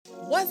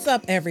What's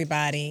up,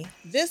 everybody?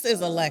 This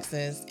is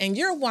Alexis, and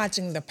you're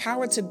watching the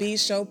Power to Be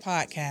Show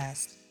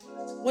podcast.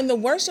 When the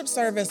worship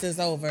service is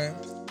over,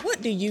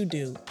 what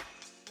do?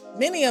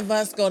 Many of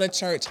us go to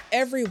church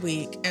every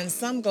week, and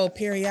some go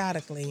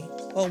periodically,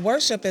 but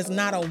worship is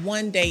not a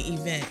one-day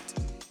event.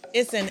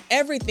 It's in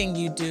everything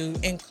you do,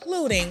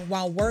 including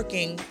while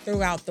working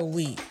throughout the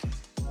week.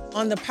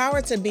 On the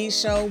Power to Be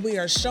Show, we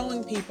are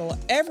showing people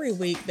every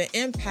week the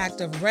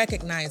impact of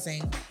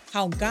recognizing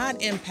how God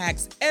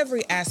impacts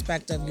every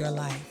aspect of your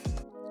life.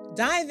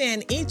 Dive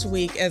in each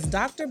week as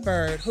Dr.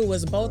 Bird, who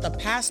is both a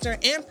pastor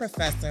and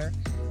professor,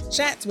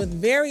 chats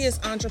with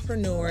various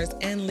entrepreneurs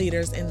and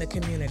leaders in the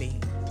community.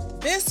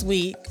 This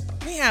week,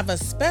 we have a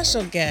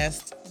special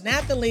guest,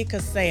 Nathalie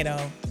Caicedo,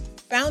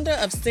 founder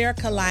of Sarah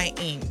Kalai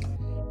Inc.,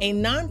 a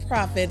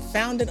nonprofit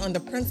founded on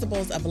the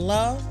principles of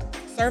love,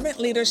 servant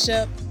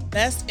leadership,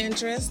 best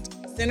interest,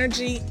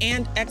 synergy,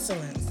 and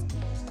excellence.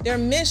 Their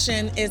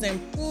mission is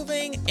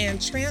improving and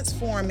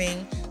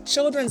transforming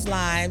children's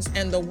lives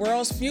and the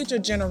world's future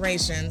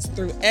generations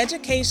through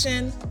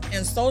education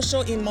and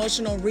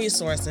social-emotional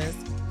resources,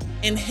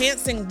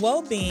 enhancing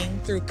well-being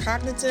through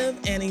cognitive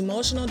and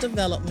emotional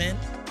development,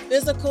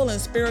 physical and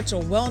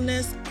spiritual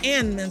wellness,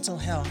 and mental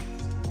health.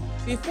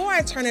 Before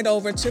I turn it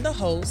over to the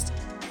host,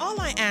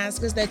 all I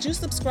ask is that you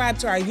subscribe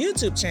to our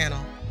YouTube channel,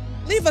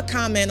 leave a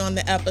comment on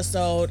the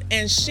episode,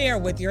 and share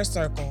with your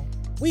circle.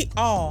 We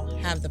all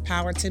have the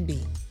power to be.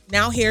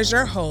 Now here's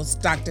your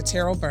host, Dr.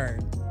 Terrell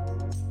Bird.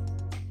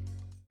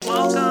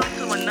 Welcome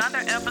to another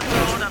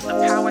episode of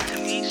the Power to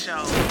Be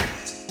Show.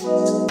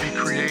 Be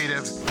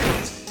creative,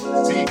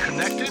 be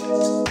connected,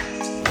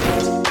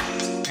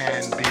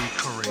 and be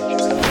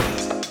courageous.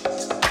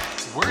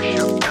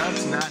 Worship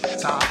does not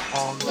stop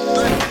on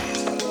Sunday.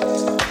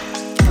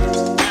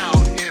 Now,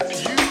 if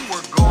you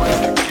were going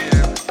to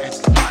give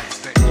advice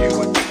that you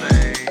would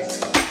say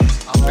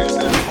a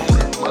business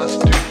owner must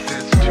do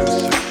this to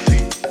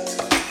succeed,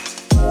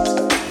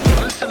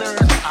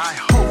 listeners, I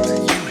hope that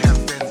you have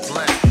been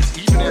blessed,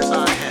 even as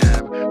I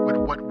have, with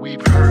what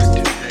we've heard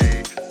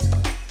today.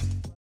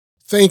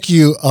 Thank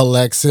you,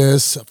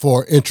 Alexis,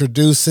 for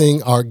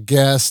introducing our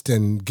guest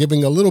and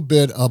giving a little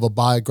bit of a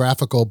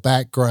biographical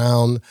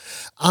background.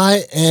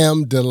 I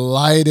am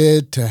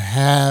delighted to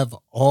have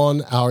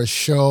on our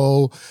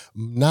show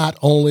not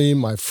only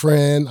my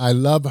friend, I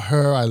love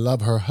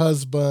her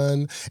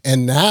husband,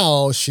 and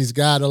now she's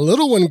got a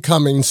little one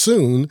coming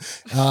soon,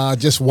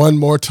 just one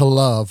more to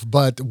love.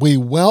 But we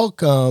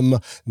welcome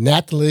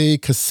Nathalie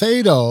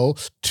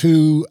Caicedo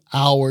to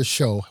our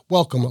show.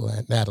 Welcome,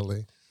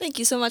 Nathalie. Thank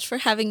you so much for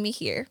having me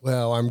here.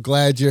 Well, I'm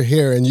glad you're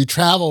here. And you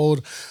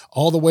traveled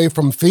all the way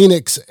from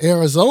Phoenix,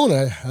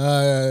 Arizona.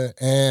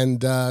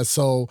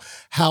 So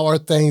how are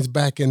things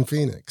back in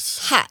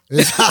Phoenix? Hot.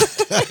 It's hot.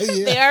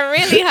 Yeah. They are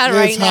really hot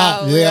right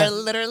hot, now. yeah. We're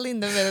literally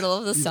in the middle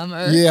of the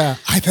summer. Yeah,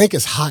 I think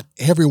it's hot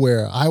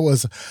everywhere. I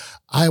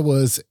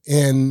was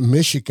in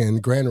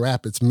Michigan, Grand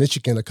Rapids,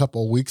 Michigan, a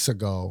couple of weeks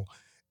ago.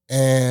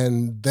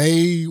 And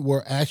they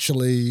were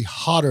actually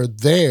hotter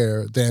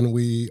there than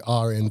we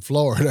are in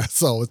Florida.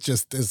 So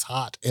it's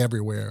hot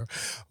everywhere.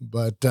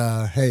 But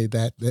hey,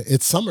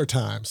 it's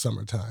summertime.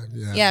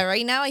 Yeah. Yeah,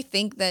 right now I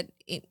think that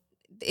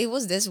it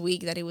was this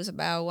week that it was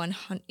about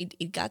 100.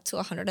 It got to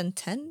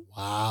 110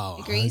 wow,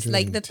 degrees.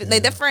 Like the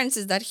difference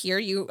is that here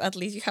you at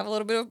least you have a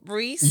little bit of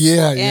breeze.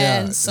 Yeah,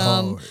 and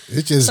some.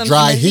 It's just some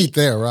dry humidity. heat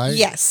there, right?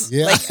 Yes.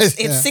 Yeah. Like it's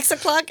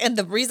 6:00 and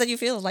the breeze that you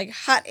feel is like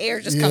hot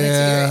air just coming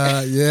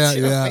to your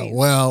Yeah. face.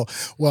 Well,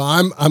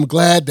 I'm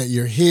glad that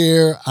you're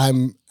here.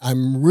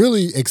 I'm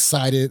really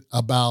excited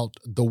about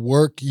the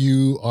work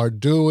you are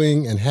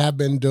doing and have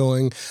been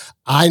doing.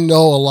 I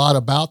know a lot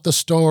about the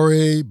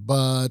story,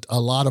 but a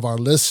lot of our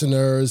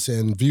listeners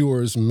and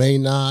viewers may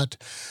not.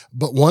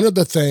 But one of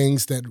the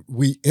things that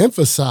we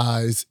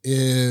emphasize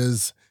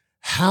is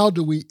how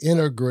do we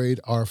integrate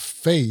our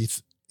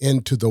faith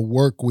into the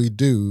work we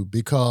do?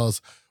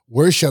 Because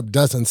worship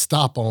doesn't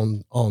stop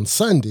on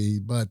Sunday,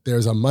 but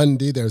there's a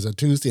Monday, there's a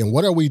Tuesday. And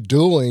what are we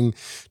doing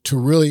to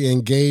really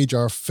engage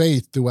our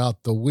faith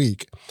throughout the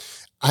week?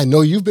 I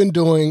know you've been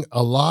doing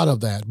a lot of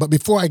that. But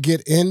before I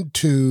get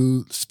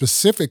into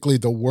specifically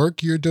the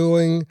work you're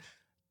doing,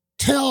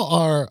 tell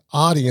our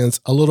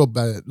audience a little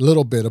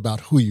bit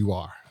about who you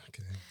are.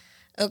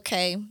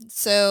 Okay,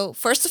 so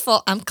first of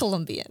all, I'm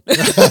Colombian.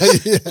 Yes,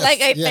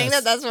 I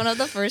think that's one of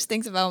the first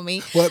things about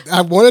me. Well,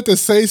 I wanted to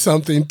say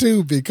something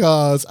too,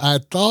 because I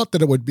thought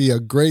that it would be a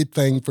great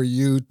thing for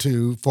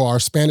for our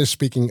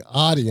Spanish-speaking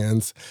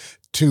audience,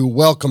 to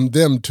welcome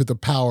them to the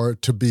Power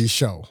to Be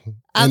show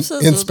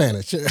Absolutely. In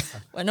Spanish.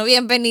 Bueno,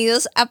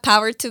 bienvenidos a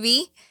Power to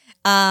Be.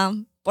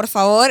 Por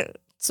favor,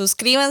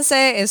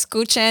 suscríbanse,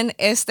 escuchen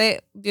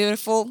este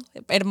beautiful,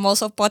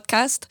 hermoso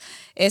podcast.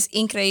 Es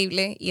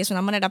increíble y es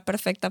una manera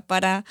perfecta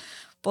para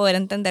poder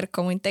entender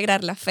cómo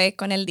integrar la fe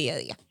con el día a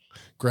día.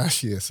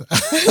 Gracias.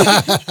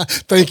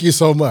 Thank you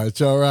so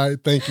much. All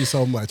right. Thank you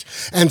so much.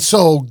 And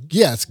so,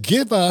 yes,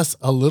 give us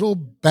a little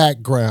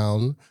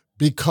background,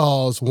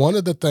 because one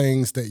of the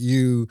things that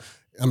you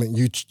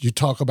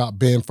talk about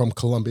being from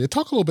Colombia.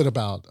 Talk a little bit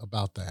about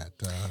that.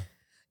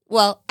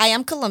 Well, I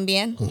am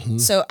Colombian, Mm-hmm.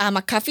 so I'm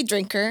a coffee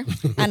drinker,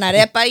 an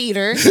arepa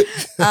eater.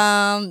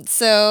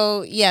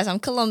 So yes, I'm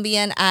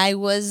Colombian. I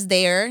was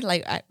there,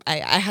 like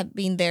I have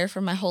been there for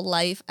my whole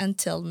life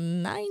until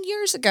 9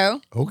 years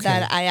ago. Okay.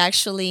 That I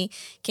actually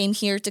came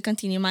here to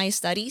continue my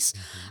studies.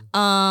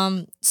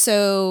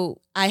 So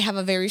I have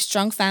a very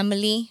strong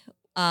family.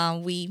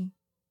 We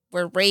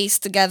were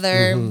raised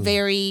together, Mhm.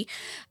 very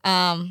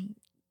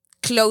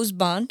close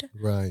bond.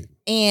 Right.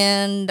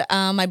 And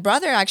my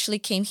brother actually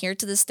came here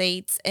to the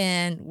States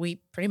and we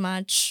pretty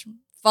much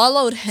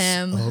followed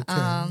him.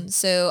 Okay.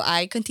 So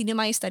I continued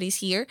my studies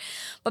here.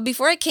 But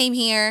before I came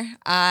here,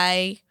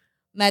 I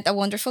met a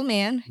wonderful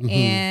man Mhm.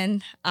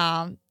 and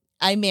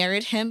I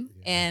married him.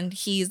 And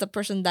he's the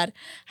person that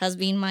has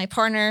been my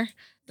partner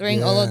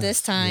during all of this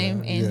Yes,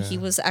 time. yeah, And yeah. he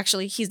was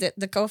actually, he's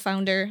the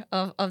co-founder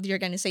of the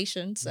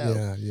organization. So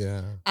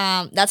Yeah.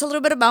 that's a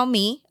little bit about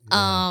me.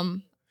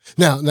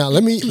 Yeah. Now,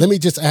 let me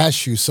just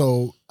ask you.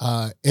 So,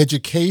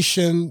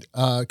 education,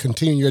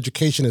 continuing your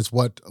education is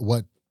what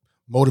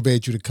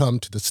motivated you to come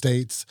to the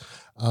States.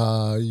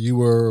 You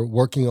were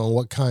working on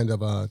what kind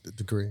of a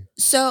degree?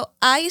 So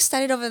I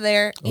studied over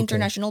there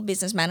international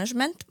business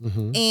management,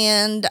 Mm-hmm.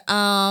 and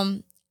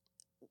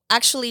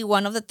actually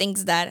one of the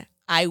things that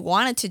I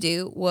wanted to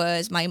do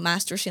was my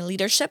master's in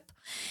leadership,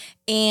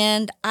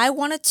 and I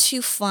wanted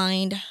to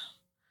find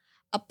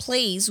a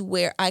place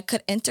where I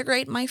could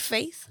integrate my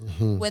faith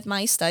Mm-hmm. with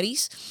my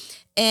studies,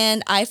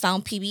 and I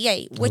found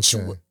PBA, which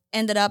Okay.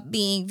 ended up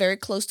being very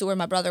close to where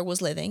my brother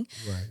was living.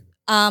 Right.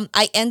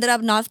 I ended up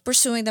not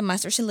pursuing the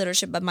master's in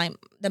leadership, but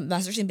the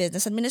master's in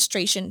business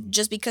administration,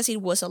 just because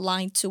it was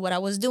aligned to what I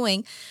was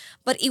doing.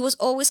 But it was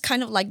always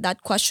kind of like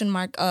that question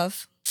mark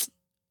of,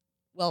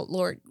 well,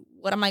 Lord,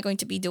 what am I going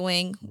to be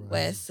doing Right.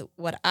 with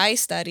what I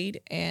studied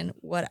and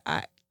what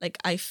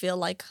I feel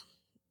like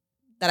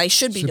that I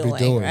should be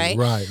doing, right?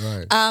 Right.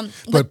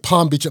 But But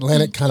Palm Beach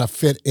Atlantic kind of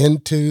fit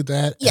into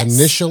that Yes.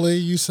 initially,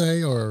 you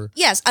say, or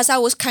yes, as I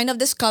was kind of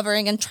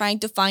discovering and trying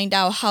to find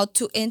out how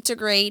to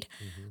integrate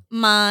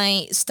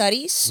my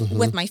studies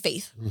with my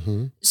faith.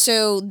 mm-hmm.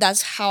 So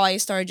that's how I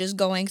started just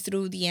going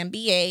through the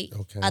MBA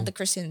Okay. at the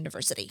Christian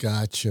University.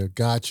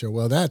 Gotcha.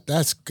 Well,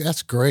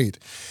 that's great.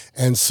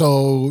 And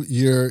so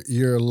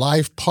your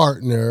life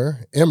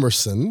partner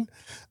Emerson,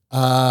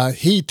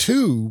 he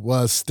too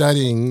was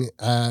studying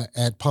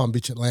at Palm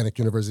Beach Atlantic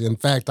University. In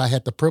fact, I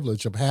had the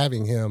privilege of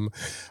having him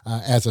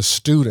as a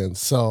student.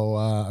 So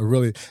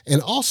really,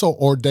 and also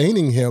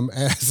ordaining him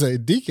as a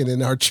deacon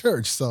in our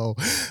church. So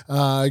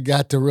I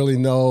got to really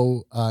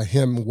know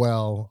him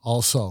well.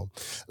 Also,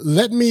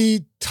 let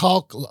me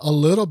talk a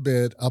little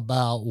bit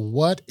about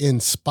what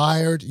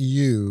inspired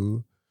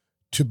you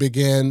to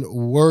begin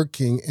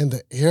working in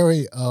the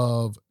area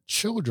of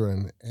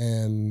children.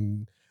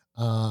 And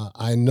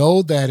I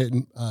know that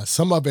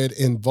some of it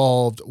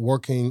involved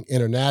working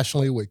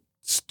internationally with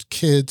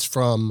kids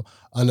from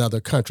another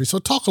country. So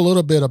talk a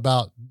little bit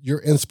about your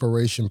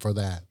inspiration for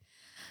that.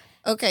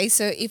 Okay,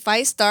 so if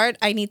I start,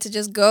 I need to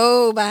just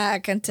go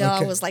back until I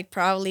Okay. was like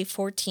probably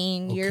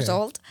 14 years Okay.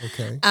 old.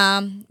 Okay.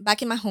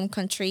 Back in my home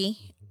country,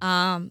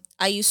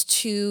 I used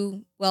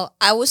to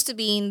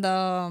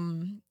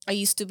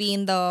be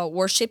in the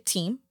worship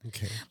team,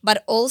 Okay.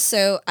 but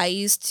also I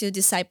used to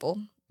disciple.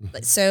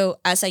 So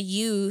as a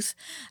youth,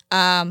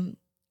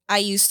 I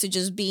used to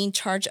just be in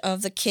charge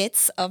of the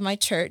kids of my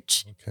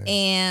church. Okay.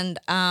 And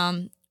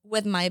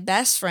with my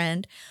best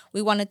friend,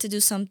 we wanted to do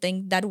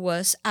something that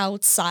was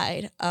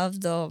outside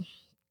of the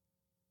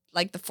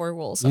four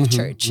walls of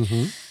church.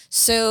 Mhm.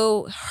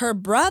 So her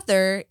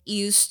brother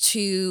used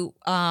to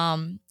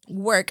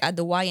work at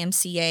the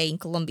YMCA in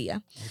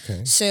Colombia.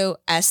 Okay. So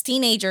as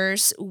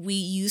teenagers, we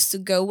used to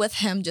go with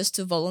him just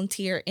to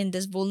volunteer in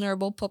these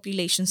vulnerable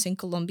populations in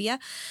Colombia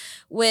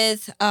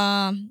with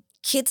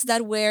kids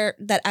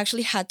that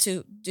actually had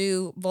to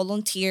do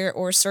volunteer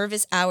or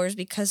service hours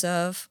because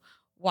of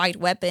white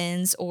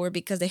weapons or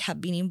because they have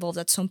been involved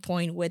at some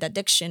point with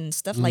addiction and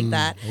stuff like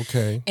that.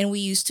 Okay. And we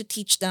used to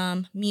teach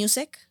them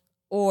music,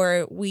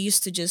 or we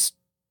used to just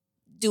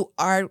do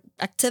art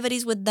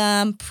activities with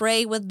them,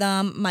 pray with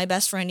them. My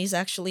best friend is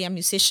actually a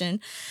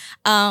musician.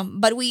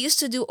 But we used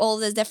to do all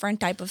these different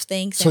type of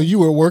things. So and- you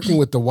were working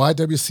with the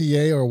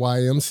YWCA or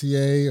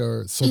YMCA,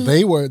 or so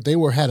they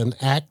were had an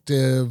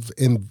active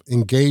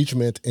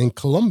engagement in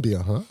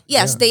Colombia, huh?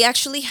 Yes, Yeah. they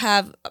actually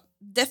have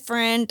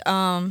different.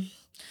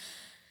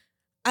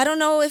 I don't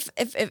know if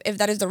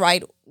that is the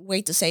right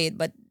way to say it,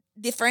 but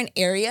different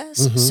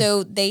areas. Mhm.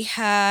 So they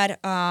had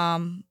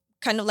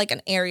kind of like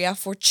an area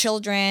for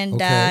children Okay.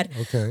 that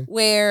Okay.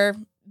 were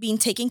being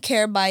taken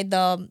care by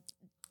the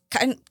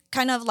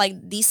kind of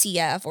like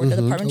DCF or the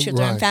Mhm. Department of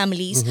Children and Right.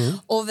 Families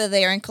Mhm. over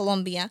there in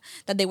Colombia,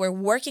 that they were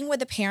working with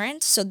the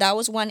parents. So that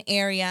was one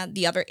area.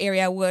 The other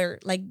area were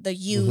like the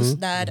youth Mhm.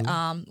 that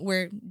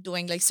were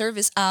doing like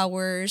service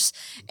hours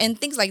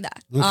and things like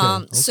that.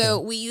 Okay. So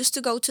Okay. we used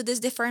to go to these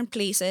different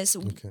places,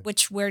 Okay.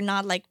 which were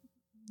not like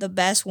the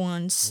best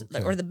ones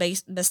Okay. or the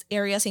best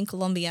areas in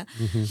Colombia.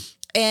 Mhm.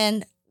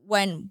 And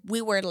when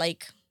we were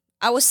like,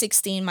 I was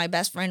 16, my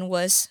best friend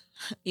was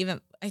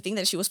I think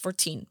that she was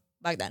 14.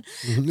 back then.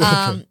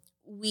 Okay.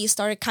 We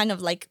started kind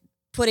of like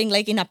putting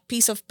like in a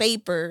piece of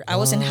paper. I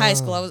was in high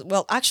school.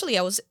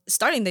 I was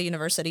starting the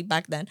university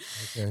back then.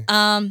 Okay.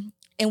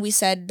 And we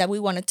said that we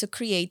wanted to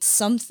create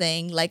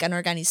something like an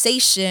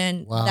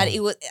organization Wow. that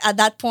it was at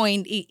that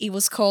point it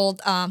was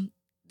called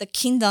the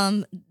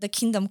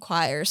Kingdom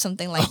Choir,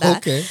 something like that.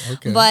 Okay.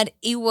 Okay. But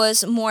it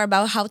was more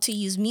about how to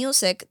use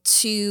music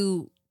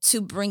to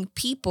bring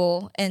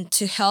people and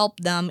to help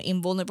them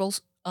in vulnerable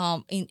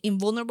in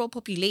vulnerable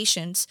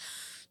populations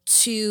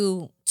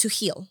to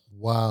heal.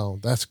 Wow,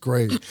 that's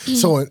great.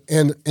 So,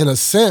 in a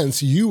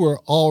sense, you were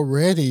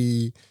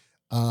already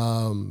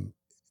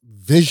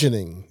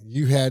visioning.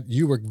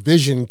 You were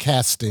vision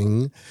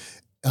casting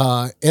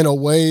in a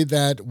way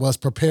that was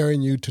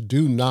preparing you to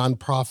do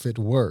nonprofit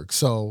work.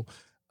 So,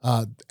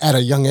 at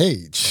a young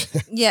age,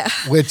 Yeah.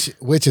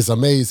 which is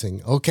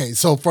amazing. Okay,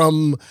 so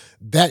from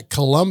that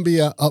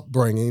Columbia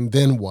upbringing,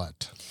 then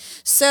what?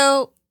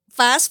 So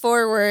fast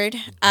forward,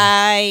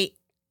 I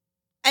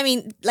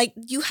mean, like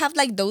you have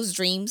like those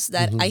dreams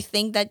that I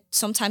think that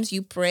sometimes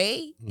you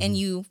pray and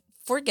you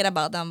forget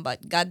about them,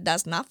 but God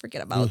does not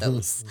forget about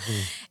those.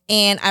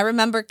 And I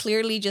remember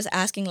clearly just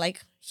asking,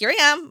 like, here I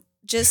am,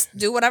 just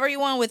do whatever you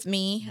want with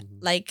me.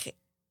 Like,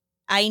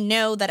 I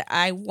know that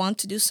I want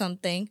to do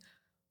something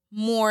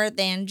more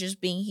than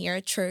just being here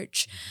at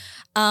church.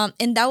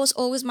 And that was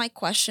always my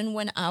question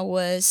when I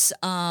was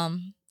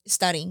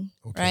studying,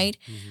 Okay. right?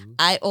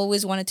 I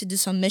always wanted to do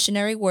some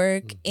missionary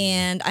work,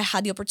 and I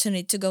had the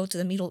opportunity to go to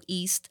the Middle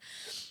East.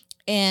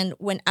 And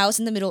when I was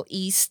in the Middle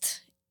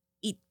East,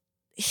 it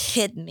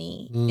hit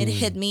me. It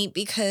hit me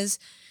because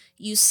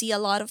you see a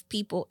lot of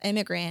people,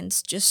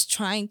 immigrants, just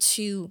trying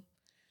to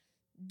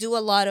do a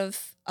lot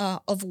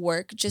of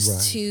work just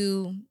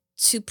Right.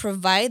 to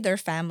provide their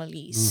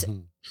families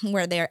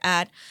where they're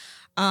at.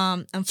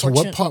 So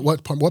Unfortunately,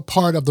 what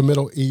part of the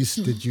Middle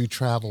East did you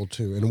travel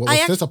to? And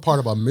was this a part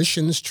of a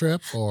missions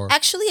trip or?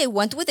 actually, I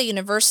went with a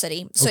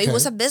university, so it Okay.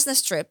 was a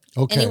business trip,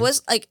 Okay. and it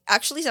was like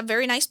actually it's a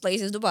very nice place,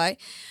 is Dubai.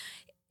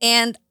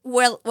 And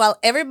while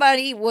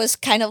everybody was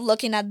kind of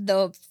looking at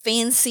the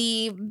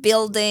fancy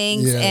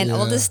buildings Yeah, and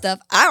all yeah. this stuff,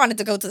 I wanted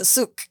to go to the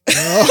souk,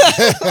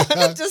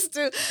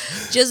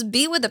 just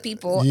be with the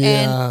people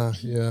and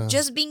yeah.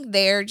 just being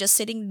there, just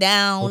sitting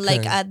down,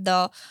 like Okay. at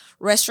the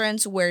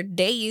restaurants where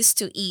they used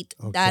to eat.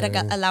 That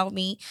Okay. allowed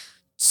me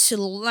to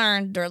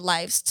learn their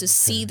lives, to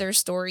see their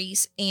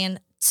stories, and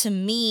to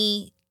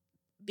me,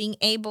 being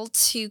able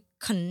to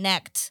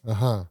connect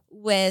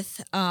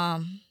with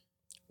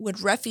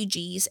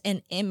refugees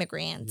and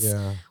immigrants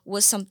Yeah.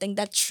 was something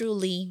that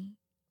truly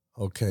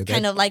Okay.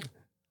 kind of like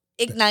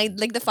ignite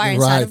like the fire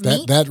inside right. of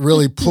me. That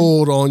really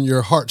pulled on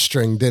your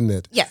heartstring, didn't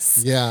it?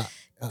 Yes. Yeah.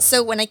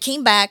 So when I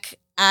came back,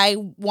 I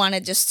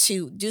wanted just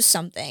to do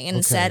something and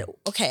Okay. said,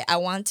 okay, I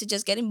want to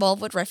just get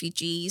involved with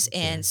refugees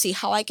and see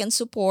how I can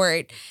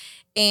support.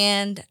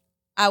 And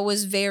I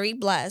was very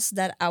blessed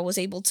that I was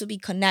able to be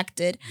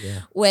connected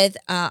Yeah. with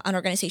an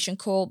organization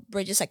called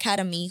Bridges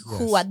Academy,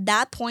 who Yes. at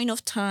that point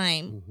of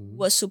time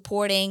was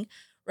supporting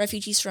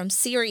refugees from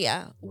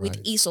Syria with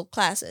Right. ESOL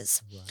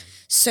classes. Right.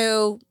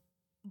 So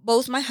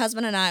both my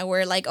husband and I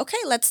were like, okay,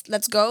 let's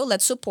go,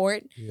 let's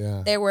support.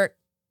 Yeah. There were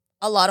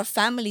a lot of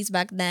families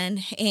back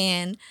then,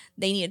 and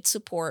they needed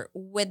support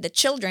with the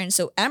children.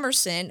 So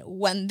Emerson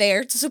went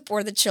there to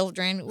support the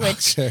children,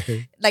 which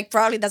Okay. like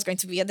probably that's going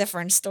to be a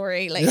different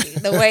story. Like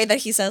the way that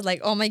he says,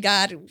 like, oh my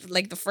God,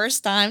 like the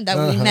first time that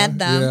we met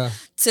them Yeah.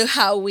 to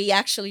how we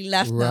actually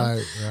left them.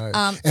 Right,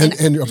 right. and-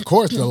 and of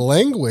course the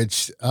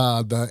language,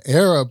 the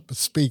Arab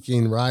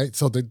speaking, right?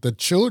 So the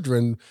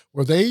children,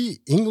 were they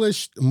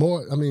English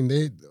more? I mean,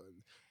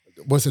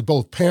 was it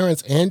both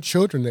parents and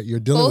children that you're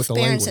dealing with Both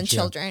the parents language? and Yeah.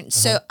 children.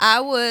 So I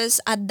was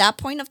at that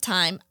point of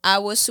time, I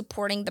was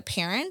supporting the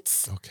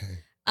parents Okay.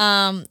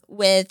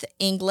 with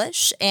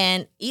English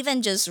and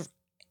even just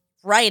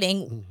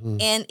writing.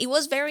 Mhm. And it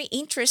was very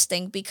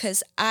interesting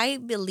because I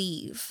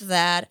believe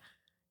that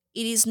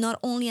it is not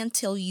only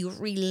until you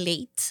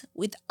relate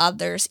with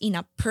others in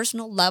a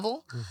personal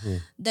level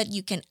Mhm. that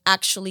you can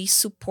actually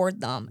support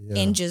them Yeah.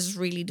 and just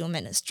really do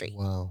ministry.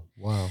 Wow.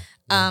 Wow.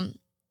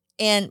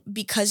 And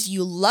because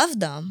you love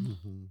them,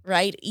 Mhm.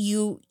 right?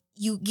 You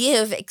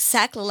give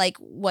exactly like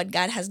what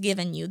God has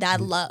given you, that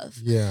love.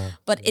 Yeah.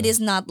 But it is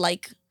not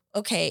like,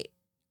 okay,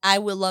 I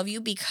will love you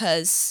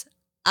because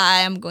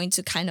I am going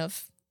to kind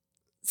of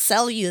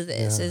sell you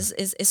this.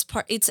 Yeah. Is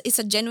part. It's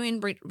a genuine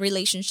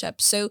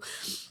relationship. So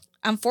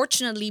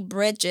unfortunately,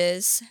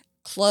 Bridges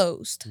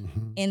closed,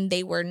 Mhm. and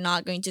they were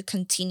not going to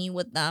continue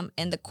with them.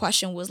 And the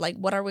question was like,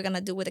 what are we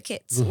gonna do with the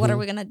kids? What are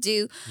we gonna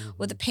do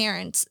with the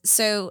parents?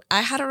 So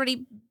I had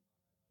already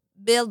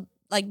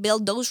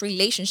build those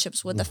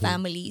relationships with the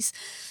families.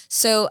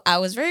 So I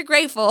was very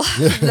grateful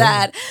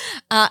that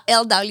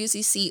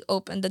LWCC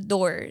opened the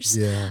doors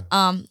Yeah.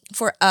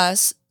 for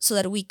us so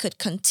that we could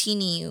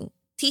continue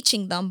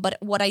teaching them. But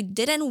what I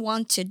didn't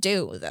want to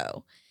do,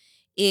 though,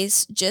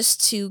 is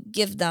just to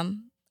give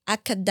them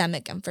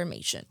academic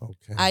information.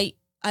 Okay.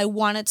 I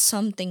wanted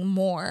something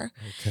more.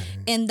 Okay.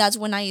 And that's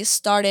when I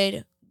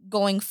started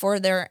going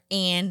further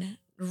and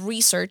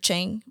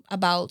researching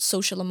about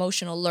social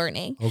emotional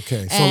learning.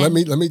 Okay, so And-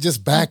 let me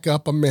just back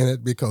up a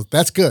minute because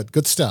that's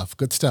good stuff.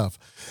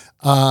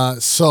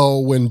 So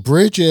when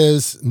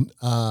Bridges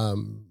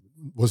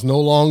was no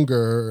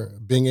longer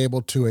being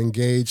able to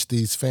engage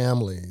these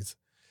families,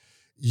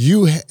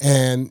 you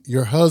and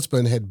your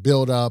husband had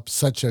built up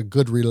such a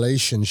good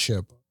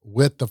relationship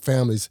with the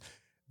families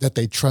that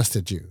they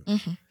trusted you.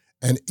 Mhm.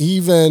 And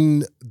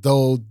even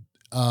though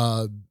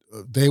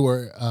they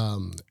were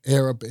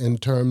Arab in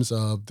terms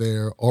of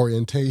their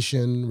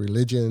orientation,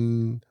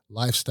 religion,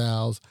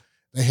 lifestyles,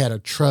 they had a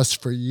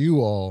trust for you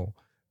all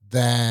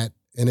that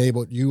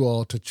enabled you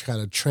all to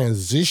kind of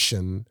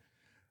transition,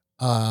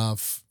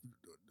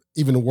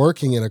 even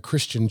working in a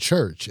Christian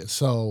church.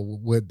 So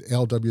with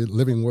LW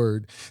Living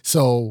Word.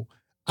 So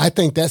I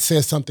think that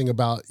says something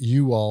about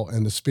you all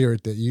and the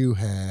spirit that you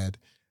had,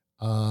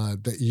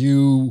 that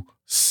you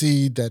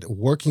see that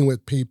working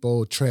with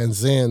people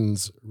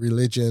transcends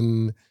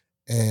religion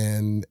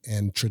and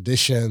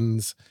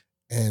traditions.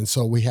 And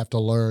so we have to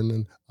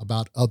learn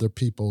about other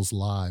people's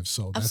lives.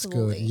 So that's good.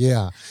 Absolutely.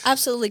 Yeah.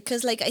 Absolutely.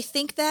 Because, like, I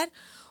think that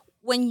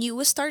when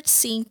you start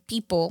seeing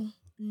people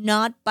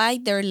not by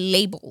their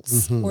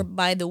labels Mhm. or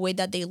by the way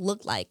that they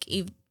look like,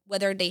 if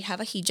whether they have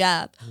a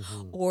hijab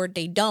or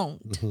they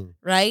don't, Mhm.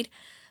 right?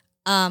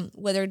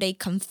 Whether they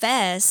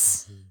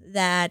confess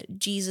that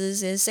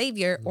Jesus is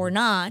Savior or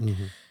not,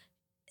 Mhm.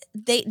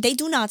 they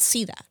do not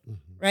see that, Mhm.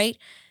 right?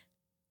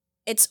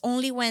 It's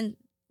only when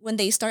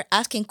they start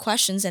asking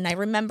questions, and I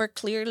remember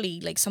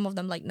clearly, like, some of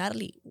them, like,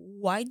 Natalie,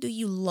 why do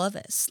you love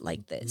us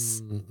like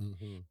this?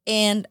 Mhm.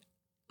 And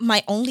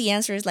my only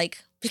answer is, like,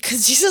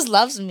 because Jesus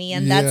loves me,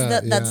 and Yeah,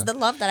 that's yeah. the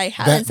love that I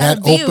have That inside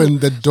of you.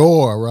 opened the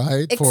door,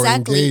 right, for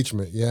Exactly.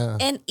 engagement. Yeah.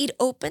 And it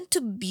opened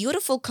to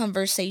beautiful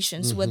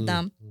conversations with Mhm.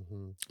 them.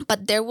 Mhm.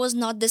 But there was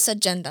not this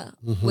agenda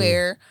Mhm.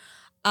 where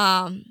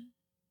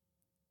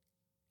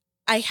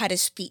I had a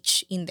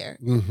speech in there.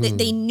 Mhm.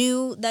 They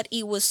knew that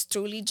it was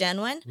truly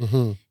genuine,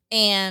 Mhm.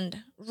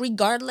 and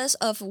regardless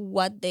of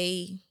what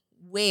they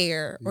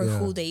wear or Yeah.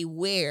 who they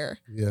wear,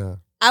 Yeah.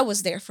 I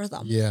was there for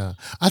them. Yeah.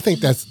 I think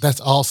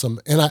that's awesome.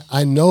 And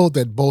I know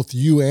that both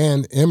you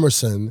and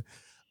Emerson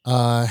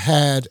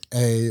had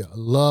a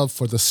love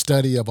for the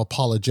study of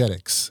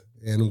apologetics.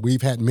 And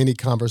we've had many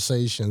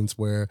conversations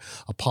where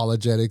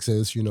apologetics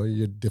is,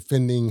 you're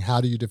defending, how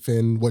do you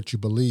defend what you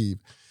believe?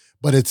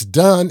 But it's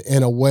done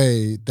in a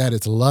way that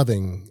it's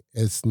loving.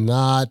 It's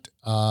not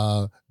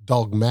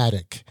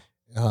dogmatic.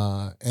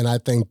 And I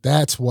think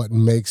that's what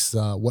makes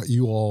what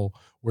you all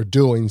were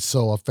doing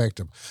so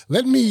effective.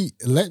 Let me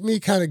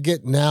kind of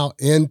get now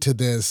into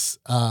this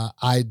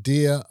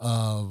idea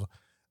of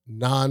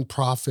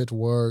nonprofit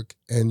work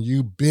and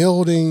you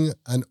building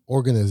an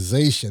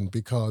organization,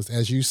 because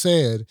as you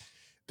said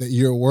that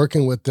you're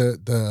working with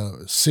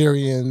the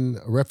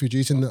Syrian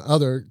refugees and the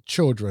other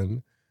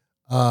children.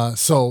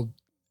 So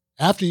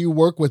after you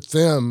work with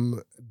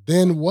them,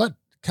 then what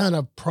kind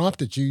of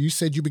prompted you? You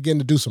said you began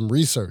to do some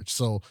research.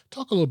 So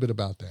talk a little bit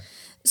about that.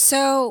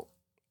 So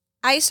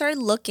I started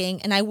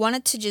looking, and I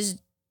wanted to just,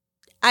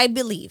 I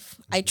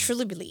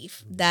truly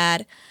believe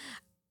that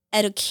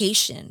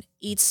education,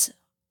 it's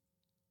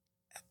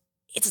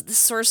the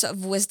source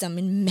of wisdom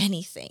in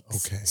many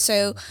things. Okay.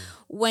 So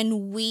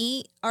when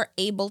we are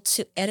able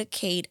to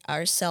educate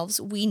ourselves,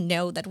 we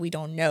know that we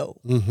don't know.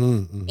 Mm-hmm,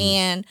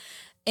 mm-hmm.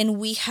 And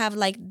we have,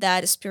 like,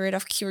 that spirit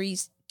of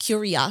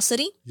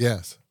curiosity.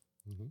 Yes.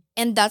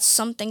 And that's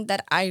something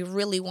that I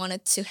really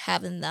wanted to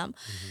have in them.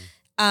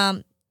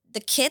 The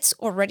kids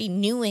already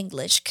knew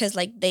English because,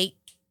 like, they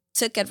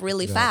took it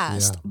really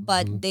fast,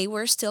 but they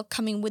were still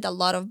coming with a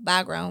lot of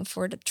background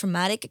for the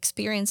traumatic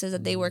experiences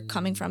that they were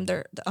coming from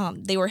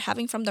they were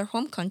having from their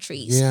home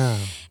countries. Yeah.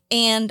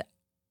 And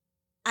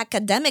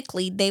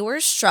academically, they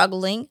were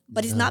struggling,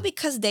 but it's not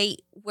because they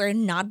were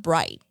not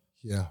bright.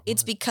 Yeah.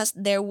 It's because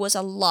there was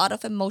a lot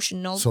of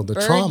emotional the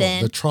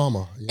burden.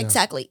 trauma. Yeah.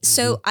 Exactly.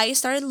 So I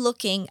started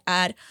looking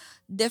at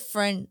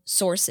different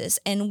sources,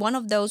 and one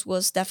of those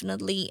was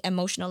definitely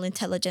emotional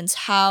intelligence,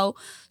 how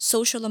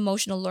social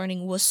emotional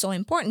learning was so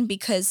important,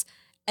 because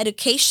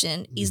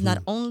education is not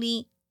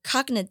only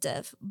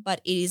cognitive, but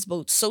it is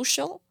both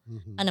social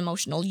and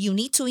emotional. You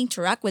need to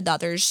interact with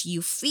others.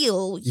 You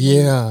feel.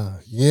 Yeah.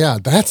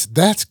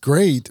 That's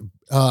great,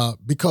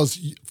 because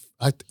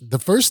the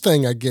first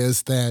thing, I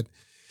guess, that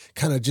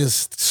kind of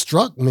just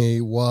struck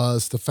me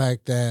was the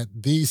fact that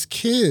these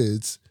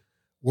kids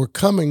were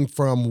coming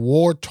from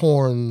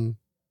war-torn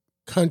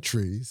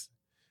countries.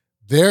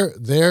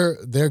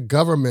 Their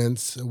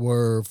governments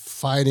were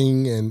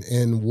fighting and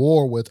in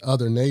war with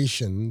other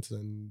nations,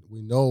 and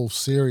we know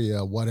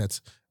Syria, what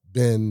it's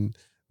been,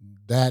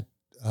 that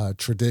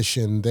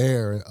tradition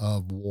there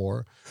of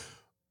war.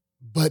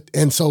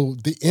 And so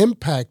the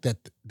impact that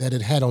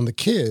it had on the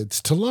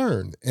kids to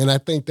learn, and I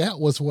think that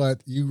was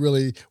what you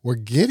really were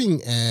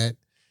getting at.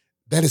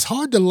 That it's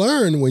hard to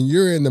learn when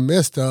you're in the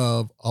midst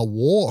of a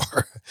war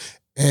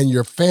and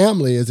your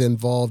family is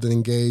involved and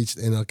engaged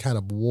in a kind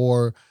of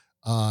war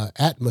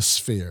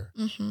atmosphere.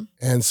 Mm-hmm.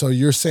 And so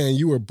you're saying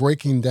you were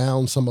breaking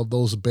down some of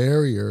those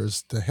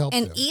barriers to help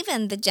And them.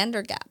 even the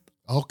gender gap.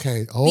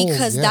 Okay. Oh,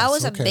 Because that yes,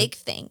 was a okay. big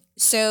thing.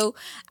 So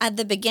at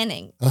the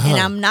beginning, Uh-huh. and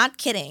I'm not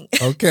kidding,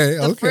 Okay.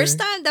 the okay. first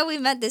time that we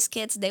met these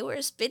kids, they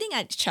were spitting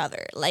at each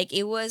other. Like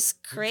it was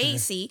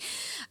crazy.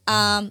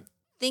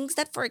 Things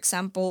that, for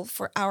example,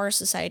 for our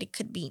society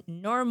could be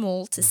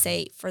normal to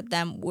say, for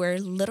them were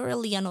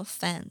literally an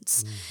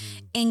offense.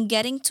 And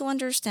getting to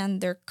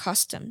understand their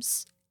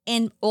customs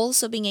and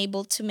also being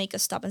able to make a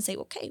stop and say,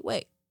 okay,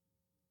 wait,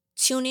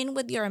 tune in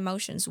with your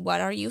emotions.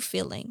 What are you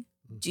feeling?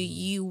 Do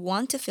you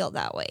want to feel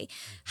that way?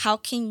 How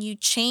can you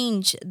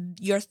change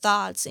your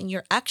thoughts and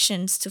your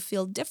actions to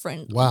feel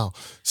different? Wow.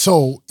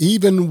 So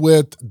even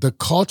with the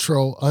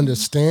cultural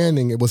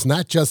understanding, it was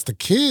not just the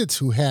kids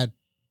who had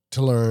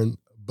to learn,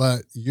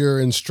 but your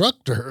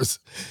instructors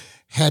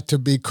had to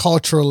be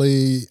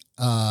culturally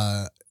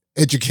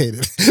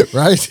educated,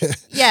 right?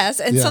 Yes.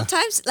 And Yeah.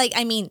 sometimes, like,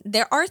 I mean,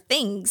 there are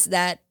things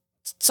that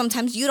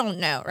sometimes you don't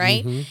know,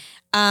 right?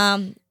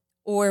 Mhm.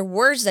 Or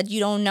words that you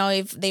don't know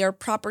if they are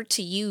proper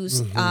to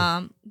use.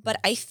 Mhm. But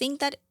I think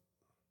that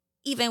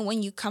even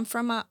when you come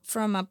from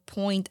a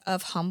point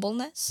of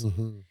humbleness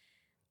Mhm.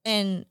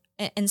 and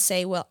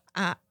say, well,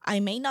 I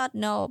may not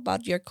know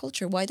about your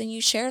culture. Why don't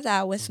you share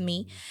that with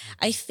me?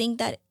 I think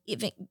that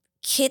even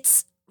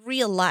kids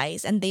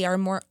realize and they are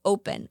more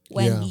open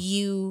when Yeah.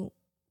 you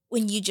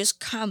just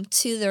come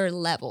to their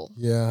level,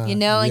 Yeah.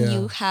 and yeah.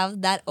 you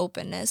have that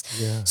openness.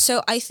 Yeah.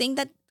 So I think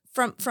that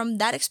from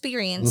that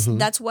experience, Mhm.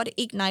 that's what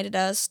ignited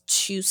us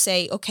to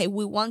say, okay,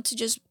 we want to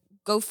just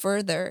go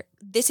further.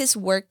 This is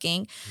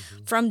working.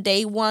 From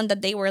day one,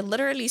 that they were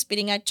literally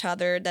spitting at each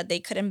other, that they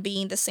couldn't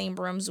be in the same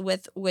rooms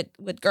with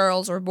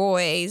girls or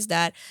boys,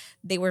 that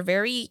they were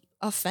very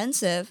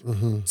offensive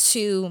Mhm.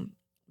 to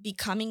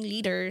becoming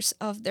leaders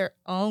of their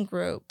own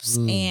groups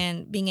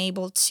and being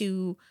able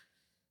to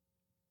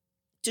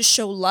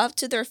show love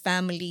to their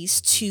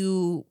families,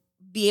 to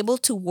be able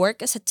to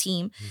work as a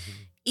team.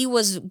 It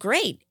was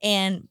great.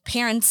 And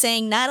parents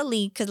saying,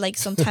 Natalie, because like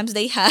sometimes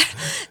they had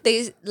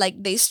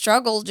they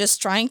struggle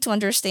just trying to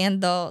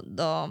understand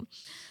the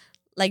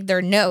like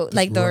their note,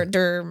 like their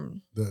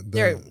The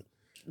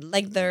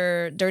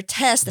their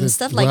test and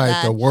stuff like right,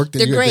 that. the work that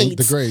their you're grades.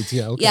 the grades,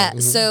 yeah, okay. Yeah.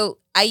 Mhm. So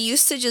I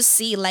used to just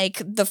see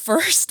like the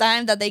first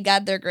time that they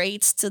got their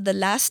grades to the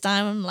last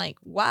time, I'm like,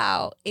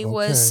 wow, it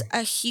was Okay.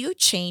 a huge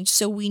change.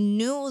 So we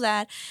knew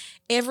that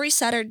every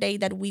Saturday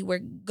that we were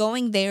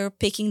going there,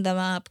 picking them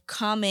up,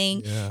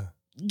 coming, Yeah.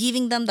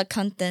 giving them the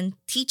content,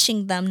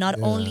 teaching them not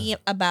Yeah. only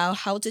about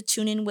how to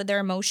tune in with their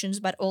emotions,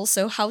 but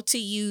also how to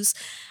use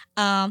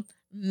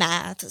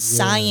math,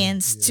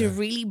 science to yeah.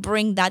 really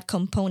bring that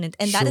component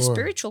and that Sure.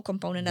 spiritual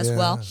component as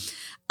well.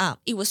 Yeah.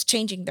 It was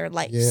changing their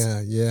lives.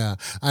 Yeah.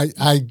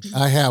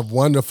 I have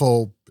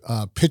wonderful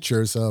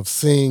pictures of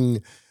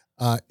seeing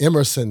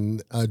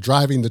Emerson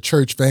driving the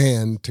church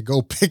van to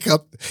go pick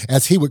up,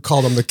 as he would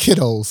call them, the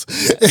kiddos,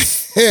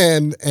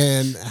 and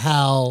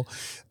how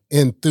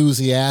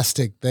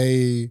enthusiastic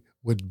they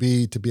would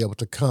be to be able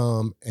to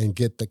come and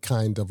get the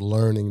kind of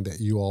learning that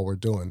you all were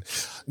doing.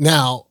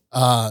 Now,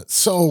 the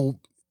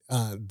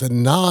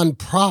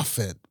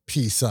nonprofit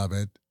piece of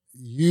it,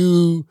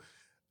 you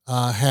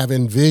have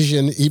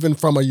envisioned, even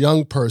from a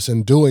young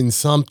person, doing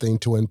something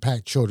to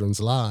impact children's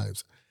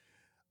lives.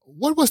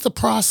 What was the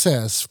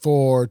process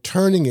for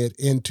turning it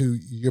into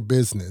your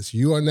business?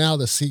 You are now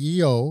the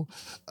CEO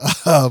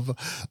of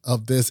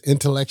this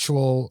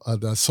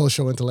the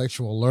social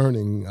intellectual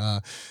learning.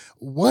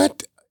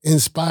 What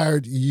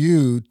inspired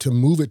you to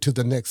move it to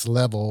the next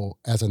level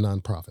as a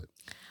nonprofit?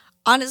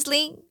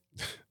 Honestly,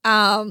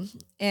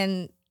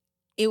 and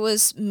it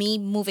was me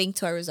moving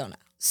to Arizona.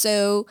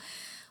 So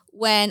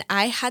when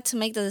I had to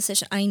make the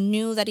decision, I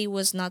knew that it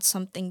was not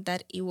something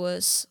that it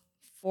was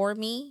for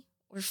me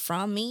or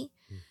from me,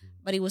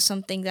 but it was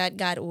something that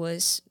God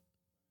was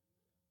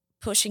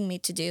pushing me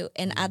to do.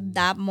 And at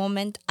that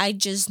moment, I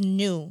just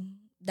knew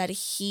that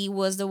He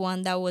was the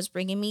one that was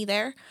bringing me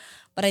there,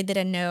 but I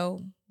didn't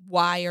know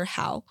why or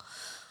how.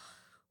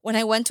 When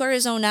I went to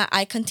Arizona,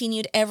 I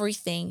continued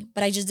everything,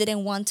 but I just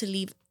didn't want to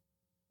leave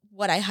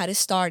what I had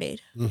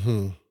started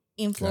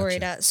in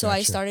Florida. So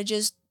I started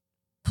just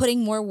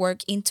putting more work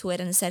into it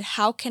and said,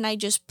 how can I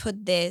just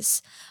put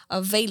this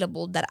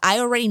available that I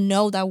already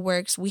know that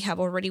works? We have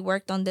already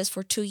worked on this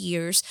for 2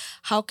 years.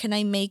 How can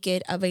I make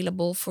it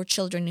available for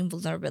children in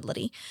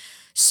vulnerability?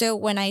 So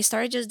when I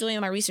started just doing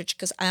my research,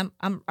 because I'm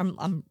a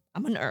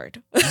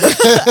nerd.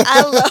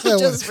 I love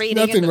just reading.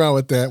 Nothing wrong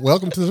with that.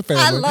 Welcome to the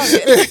family. I love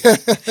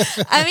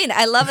it. I mean,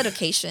 I love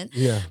education.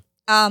 Yeah.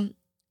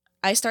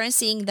 I started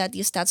seeing that the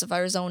stats of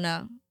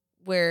Arizona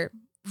were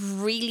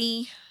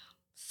really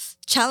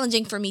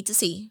challenging for me to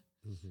see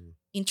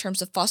in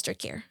terms of foster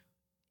care.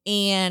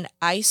 And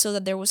I saw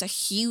that there was a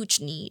huge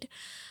need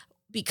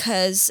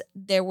because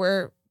there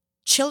were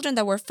children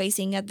that were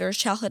facing adverse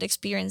childhood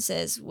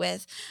experiences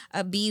with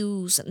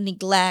abuse,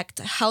 neglect,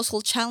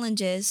 household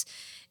challenges,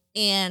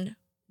 and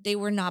they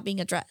were not being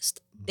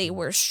addressed. They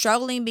were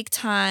struggling big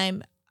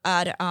time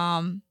at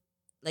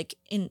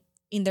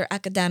in their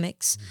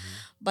academics,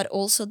 but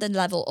also the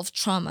level of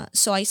trauma.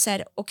 So I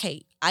said,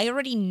 okay, I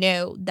already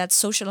know that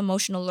social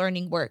emotional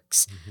learning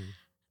works.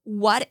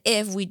 What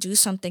if we do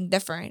something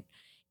different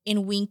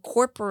and we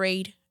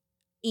incorporate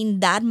in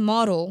that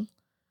model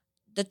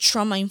the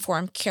trauma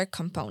informed care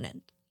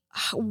component?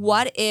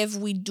 What if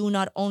we do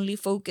not only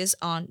focus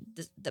on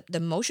the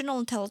emotional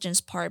intelligence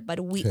part,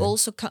 but we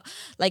also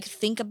like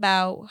think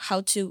about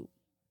how to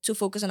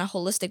focus on a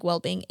holistic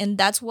well-being? And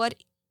that's what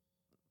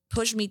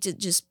pushed me to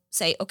just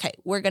say, okay,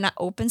 we're gonna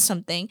open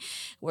something,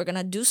 we're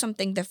gonna do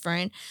something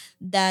different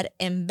that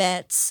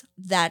embeds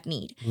that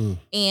need.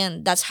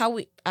 And that's how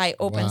I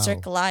opened Wow.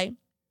 Circle I.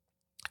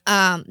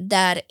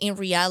 That in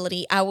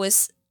reality,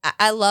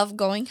 I love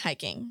going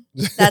hiking.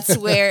 That's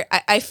where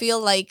I feel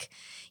like,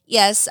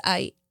 yes,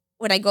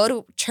 when I go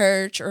to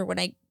church or when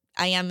I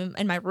am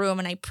in my room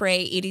and I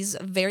pray, it is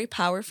very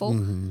powerful.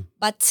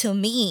 But to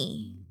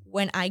me,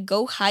 when I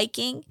go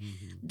hiking,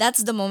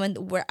 that's the moment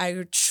where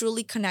I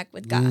truly connect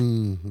with God.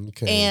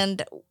 Okay.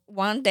 And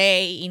one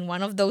day in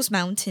one of those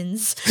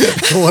mountains,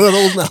 One of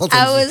those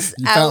mountains.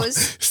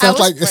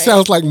 It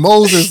sounds like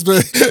Moses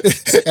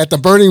at the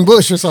burning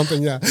bush or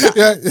something. Yeah.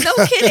 No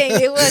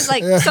kidding. It was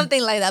like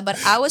something like that. But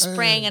I was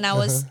praying, and I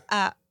was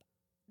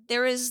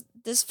there is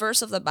this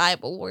verse of the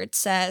Bible where it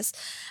says,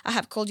 I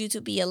have called you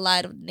to be a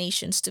light of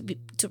nations,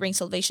 to bring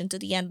salvation to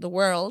the end of the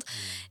world.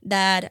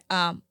 That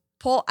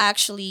Paul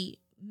actually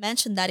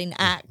mentioned that in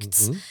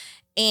Acts.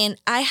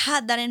 And I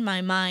had that in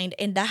my mind,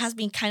 and that has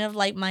been kind of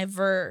like my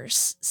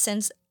verse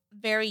since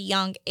very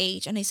young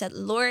age. And I said,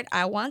 Lord,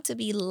 I want to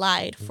be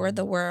light for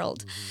the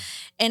world.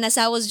 And as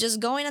I was just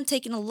going and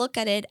taking a look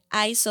at it,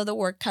 I saw the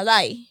word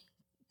kalai.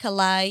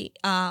 Kalai,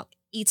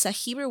 it's a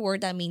Hebrew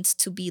word that means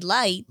to be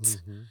light,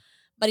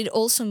 but it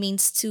also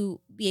means to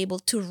be able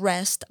to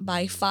rest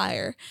by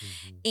fire.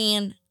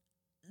 And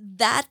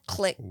that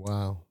clicked.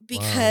 Wow.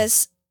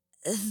 Because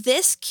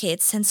these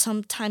kids and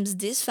sometimes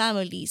these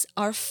families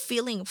are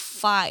feeling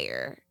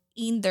fire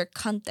in their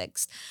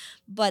context,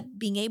 but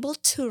being able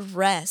to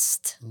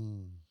rest.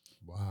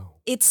 Wow.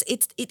 It's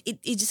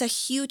just a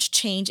huge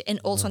change, and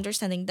also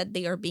understanding that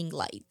they are being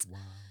light. Wow.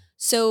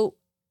 So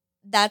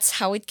that's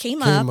how it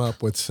came up. Came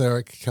up with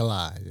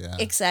Circle-I, yeah.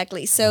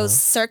 Exactly. So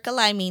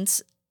Circle-I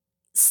means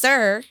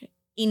sir.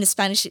 In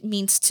Spanish, it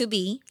means to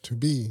be. To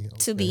be. Okay.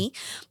 To be.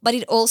 But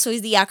it also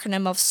is the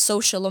acronym of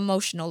social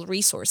emotional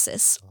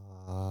resources.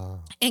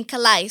 And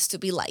Kalai is to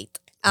be light.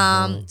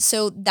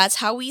 So that's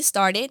how we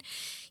started.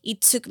 It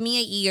took me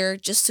a year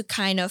just to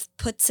kind of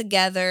put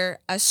together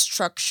a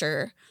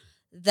structure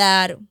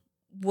that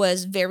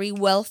was very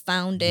well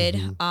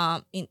founded,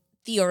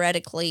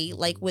 theoretically,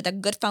 like with a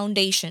good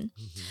foundation.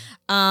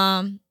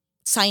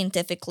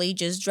 Scientifically,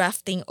 just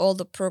drafting all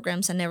the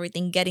programs and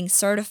everything, getting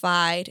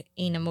certified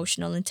in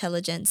emotional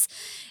intelligence.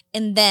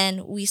 And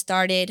then we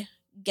started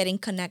getting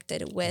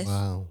connected with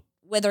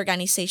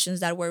organizations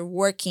that were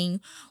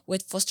working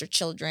with foster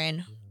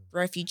children,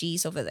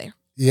 refugees over there.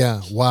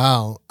 Yeah,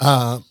 wow.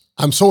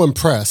 I'm so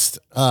impressed.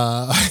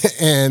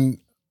 And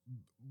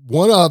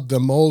one of the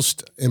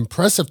most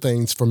impressive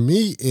things for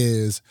me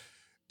is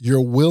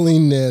your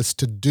willingness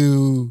to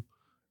do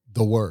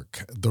the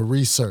work, the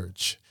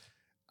research,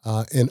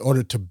 in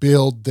order to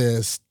build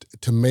this,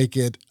 to make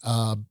it,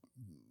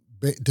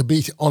 to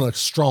be on a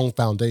strong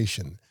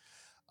foundation.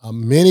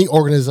 Many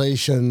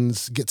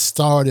organizations get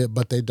started,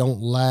 but they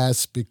don't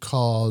last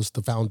because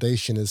the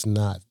foundation is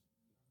not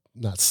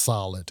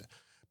solid.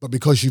 But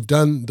because you've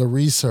done the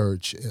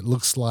research, it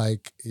looks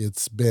like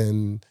it's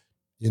been,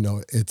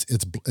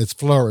 it's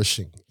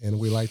flourishing, and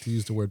we like to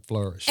use the word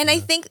flourish. And I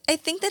think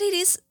that it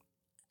is.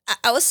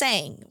 I was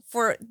saying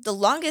for the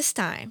longest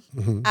time,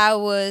 I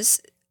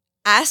was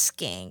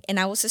asking, and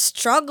I was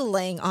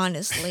struggling,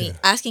 honestly,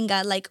 asking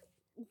God, like,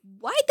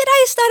 why did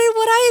I started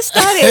what I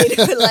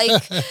started?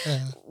 Like,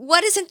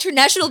 what is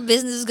international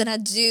business gonna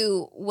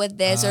do with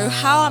this, or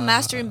how a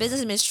master in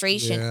business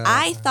administration? Yeah.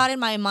 I thought in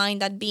my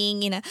mind that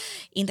being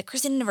in the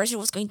Christian university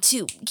was going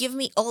to give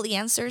me all the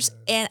answers,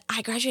 and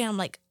I graduated. I'm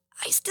like,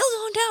 I still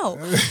don't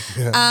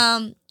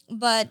know.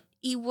 But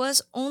it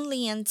was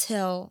only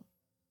until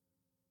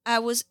I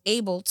was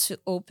able to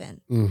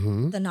open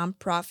the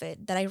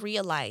nonprofit that I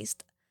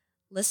realized,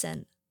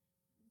 listen,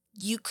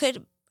 you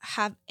could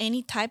have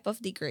any type of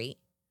degree.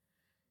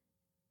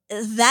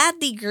 That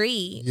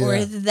degree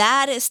or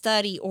that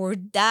study or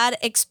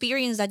that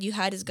experience that you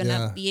had is going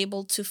to be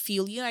able to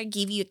fuel you and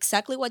give you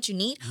exactly what you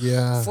need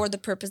for the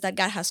purpose that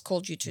God has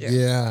called you to do.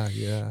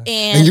 Yeah.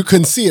 And you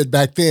couldn't see it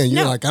back then.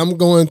 You're like, I'm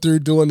going through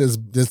doing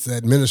this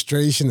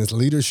administration, this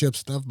leadership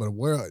stuff, but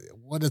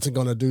what is it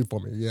going to do for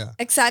me? Yeah.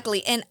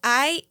 Exactly. And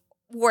I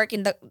work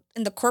in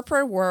the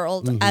corporate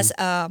world as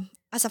a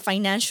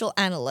financial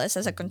analyst,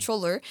 as a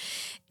controller,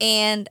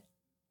 and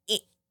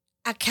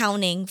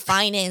accounting,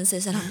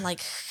 finances, and I'm like,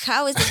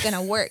 how is this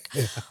gonna work?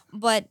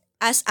 But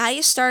as I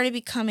started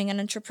becoming an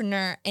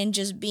entrepreneur and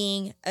just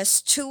being a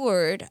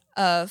steward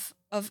of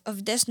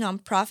this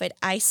nonprofit,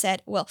 I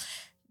said, well,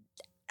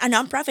 a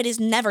nonprofit is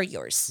never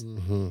yours.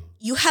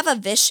 You have a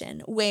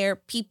vision where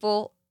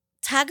people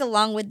tag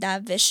along with that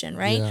vision,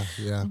 right? Yeah,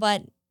 yeah. But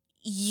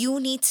you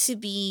need to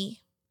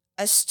be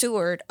a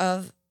steward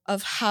of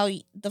how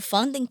the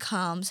funding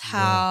comes,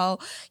 how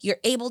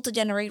you're able to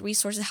generate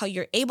resources, how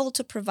you're able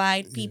to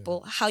provide people,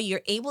 how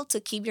you're able to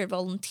keep your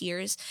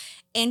volunteers,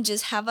 and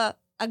just have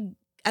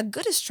a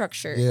good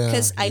structure. Yeah,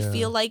 Because I yeah.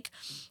 feel like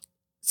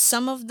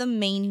some of the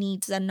main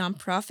needs that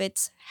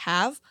nonprofits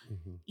have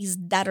Mhm. is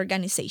that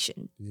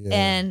organization.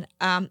 Yeah. And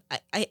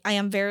I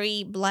am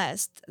very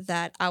blessed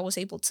that I was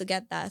able to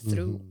get that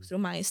through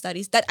my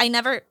studies, that I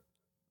never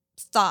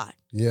thought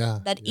Yeah.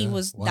 that yeah.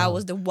 that Wow.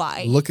 was the why.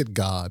 Look at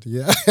God.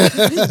 Yeah.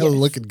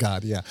 Look at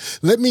God. Yeah.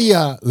 Let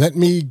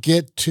me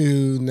get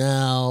to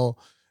now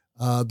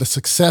the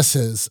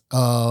successes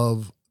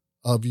of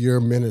your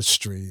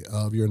ministry,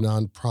 of your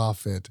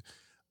nonprofit.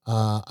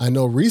 I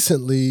know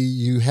recently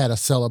you had a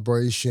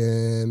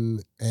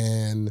celebration,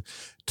 and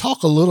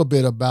talk a little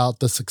bit about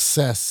the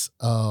success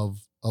of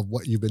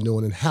what you've been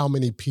doing and how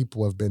many people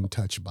have been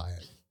touched by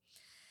it.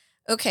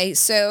 Okay,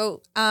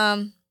 so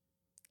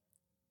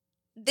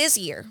this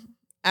year,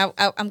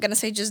 I'm gonna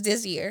say just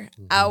this year,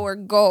 our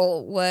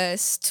goal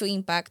was to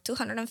impact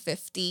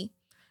 250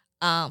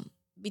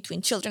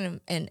 between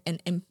children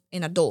and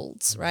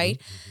adults,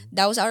 right?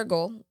 That was our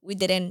goal. We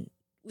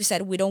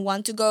said we don't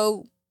want to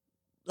go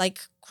like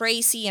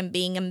crazy and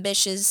being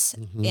ambitious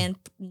and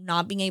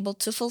not being able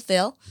to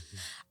fulfill,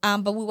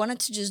 but we wanted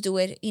to just do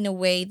it in a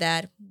way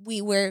that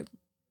we were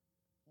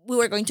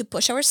going to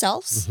push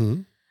ourselves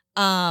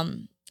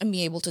and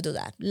be able to do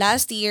that.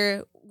 Last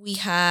year, we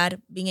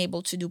had being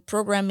able to do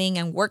programming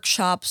and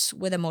workshops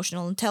with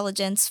emotional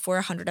intelligence for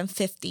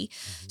 150.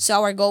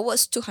 So our goal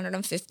was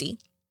 250.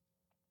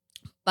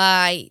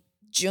 By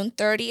June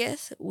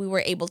 30th, we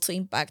were able to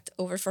impact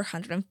over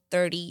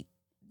 430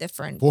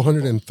 different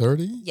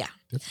 430? Yeah.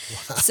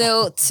 Wow.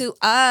 So to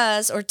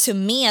us, or to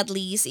me at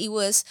least, it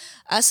was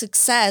a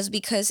success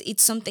because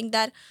it's something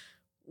that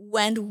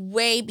went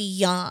way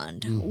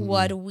beyond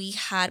what we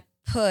had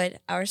put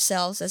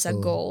ourselves as a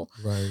goal.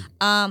 Right.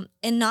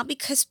 And not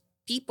because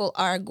people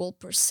are a goal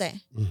per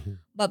se,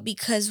 but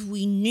because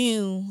we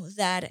knew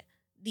that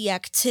the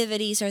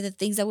activities or the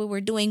things that we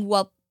were doing,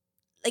 well,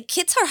 like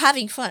kids are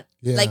having fun.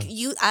 Yeah. Like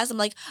you ask them,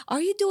 like,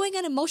 are you doing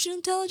an emotional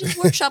intelligence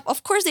workshop?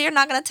 Of course, they are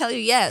not going to tell you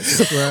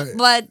yes. Right.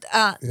 But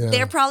Yeah.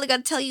 they're probably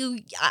going to tell you,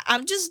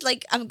 I'm just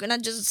like, I'm going to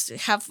just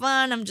have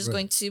fun. I'm just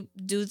going to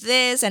do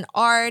this and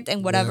art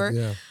and whatever.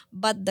 Yeah.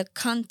 But the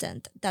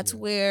content, that's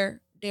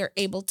where they're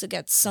able to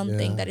get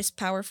something that is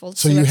powerful.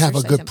 So to you have a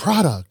exercise good and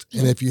believe. product.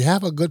 And if you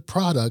have a good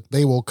product,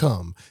 they will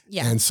come.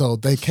 Yeah. And so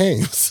they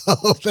came. So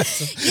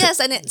that's Yes,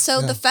 and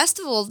the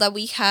festival that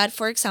we had,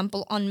 for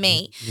example, on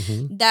May,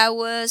 that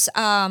was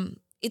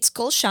it's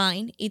called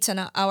Shine. It's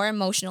our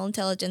emotional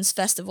intelligence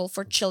festival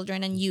for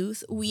children and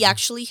youth. We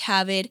actually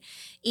have it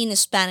in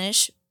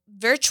Spanish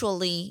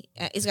virtually.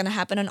 It's gonna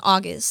happen in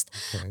August,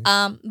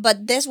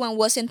 but this one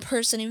was in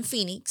person in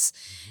Phoenix,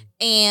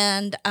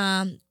 and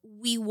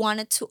we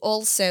wanted to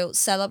also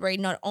celebrate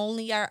not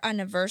only our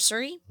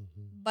anniversary,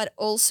 but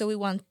also we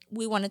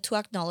wanted to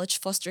acknowledge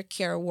Foster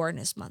Care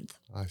Awareness Month.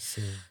 I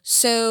see.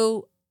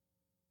 So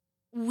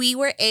we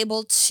were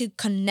able to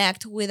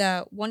connect with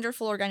a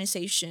wonderful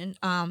organization,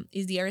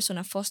 is the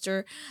Arizona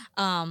Foster,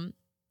 the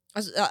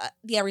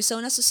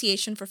Arizona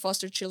Association for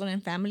Foster Children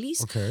and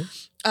Families. Okay.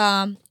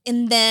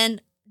 And then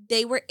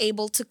they were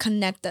able to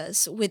connect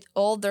us with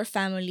all their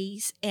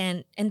families,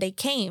 and they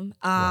came.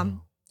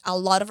 Wow. A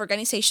lot of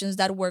organizations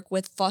that work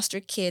with foster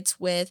kids,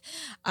 with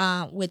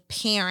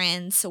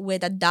parents,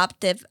 with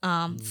adoptive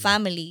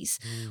families,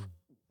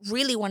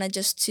 really wanted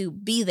just to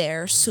be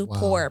there,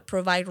 support,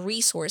 provide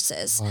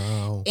resources.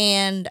 Wow.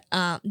 And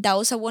that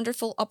was a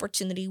wonderful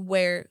opportunity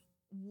where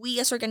we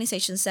as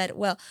organizations said,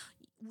 well,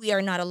 we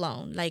are not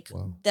alone. Like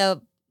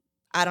the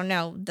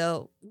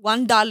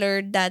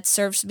 $1 that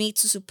serves me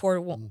to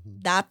support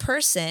that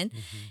person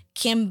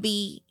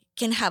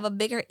can have a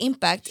bigger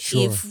impact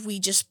if we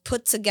just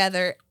put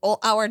together all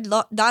our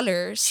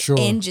dollars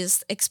and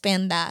just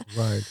expand that.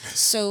 Right.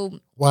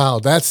 So wow,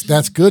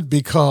 that's good,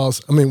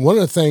 because I mean, one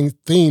of the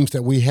themes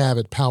that we have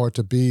at Power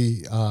to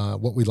Be,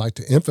 what we like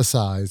to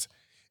emphasize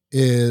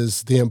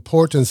is the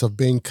importance of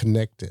being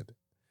connected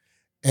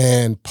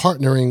and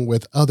partnering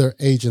with other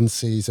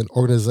agencies and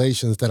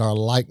organizations that are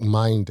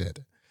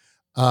like-minded.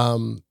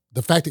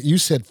 The fact that you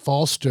said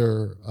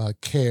foster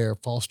care,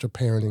 foster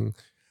parenting,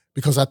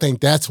 because I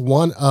think that's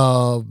one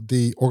of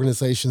the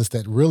organizations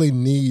that really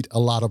need a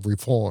lot of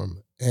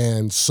reform.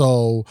 And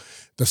so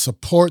the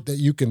support that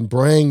you can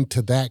bring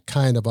to that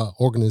kind of an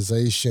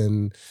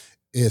organization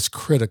is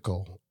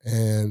critical.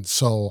 And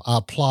so I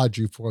applaud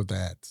you for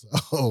that.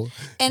 So,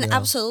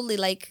 absolutely,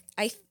 like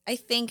I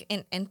think,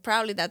 and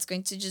probably that's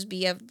going to just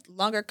be a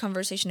longer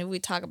conversation if we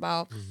talk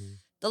about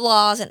the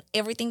laws and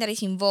everything that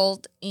is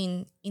involved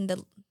in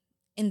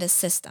the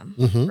system,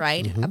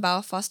 right?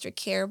 About foster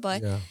care.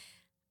 But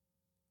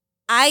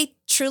I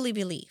truly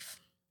believe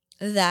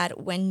that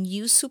when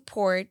you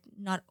support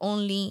not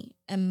only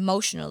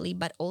emotionally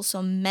but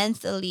also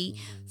mentally,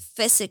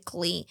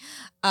 physically,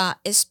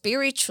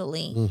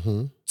 spiritually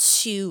Mm-hmm.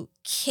 to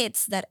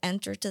kids that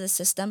enter to the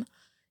system,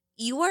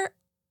 you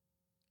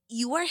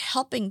are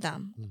helping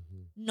them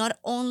Mm-hmm. not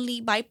only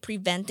by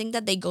preventing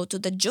that they go to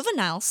the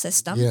juvenile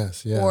system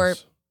Yes, or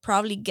yes.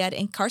 probably get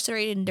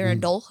incarcerated in their Mhm.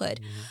 adulthood,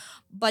 Mhm.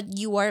 but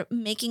you are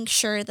making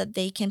sure that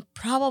they can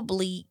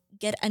probably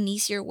get an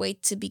easier way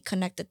to be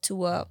connected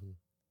to a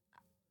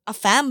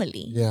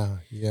family, Yeah,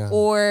 yeah.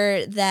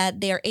 or that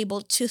they are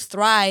able to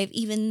thrive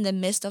even in the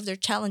midst of their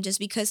challenges,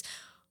 because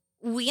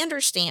we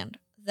understand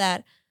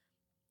that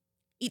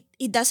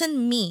it doesn't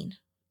mean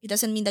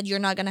that you're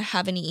not going to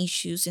have any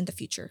issues in the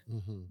future,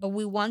 Mhm. but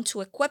we want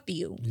to equip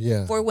you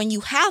Yeah. for when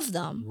you have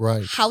them,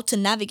 Right. how to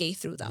navigate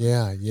through them.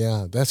 Yeah,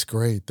 yeah, that's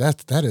great.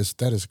 That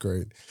is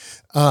great.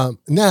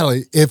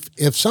 Natalie,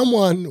 if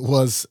someone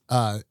was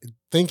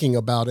thinking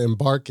about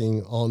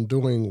embarking on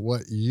doing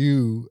what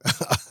you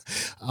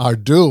are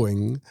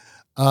doing,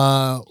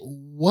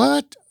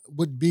 what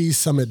would be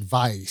some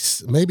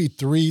advice? Maybe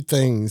 3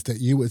 things that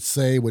you would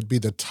say would be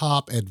the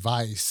top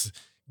advice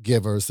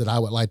givers that I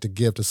would like to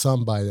give to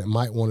somebody that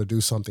might want to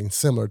do something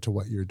similar to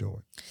what you're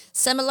doing.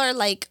 Similar,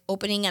 like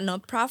opening a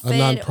nonprofit,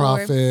 A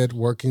nonprofit,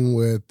 working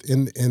with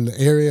in the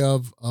area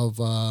of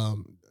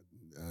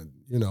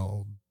you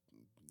know,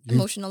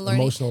 emotional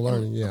learning. emotional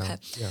learning. Yeah, Okay.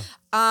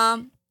 yeah.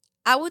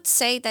 I would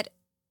say that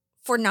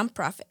for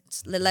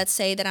nonprofits, let's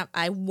say that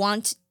I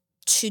want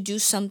to do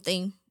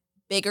something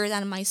bigger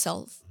than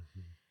myself.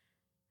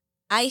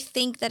 I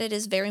think that it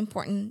is very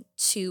important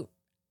to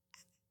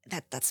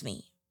that's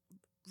me.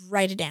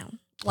 Write it down,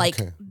 like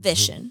Okay.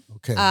 vision.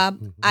 Okay.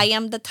 I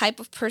am the type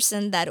of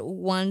person that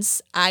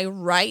once I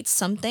write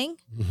something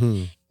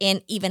Mhm.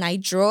 and even I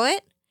draw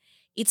it,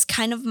 it's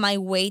kind of my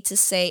way to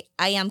say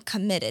I am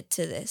committed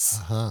to this.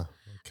 Uh-huh.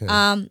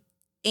 Okay.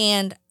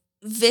 And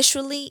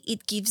visually,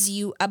 it gives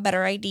you a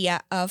better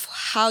idea of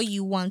how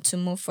you want to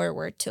move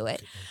forward to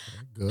it.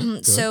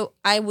 Good. So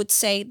I would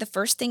say the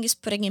first thing is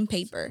putting in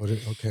paper.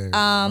 Okay.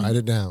 Write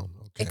it down.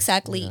 Okay.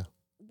 Exactly. Yeah.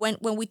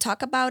 When we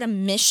talk about a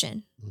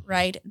mission,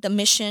 right? The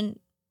mission,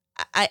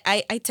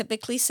 I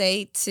typically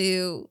say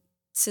to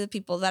the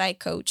people that I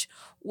coach,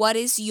 what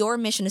is your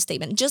mission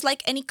statement? Just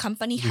like any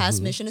company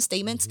has mission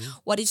statements,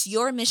 what is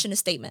your mission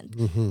statement?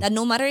 That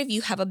no matter if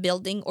you have a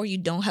building or you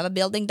don't have a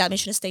building, that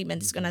mission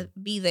statement is gonna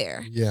be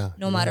there. Yeah.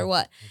 No matter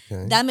what.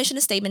 Okay. That mission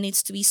statement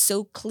needs to be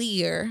so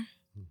clear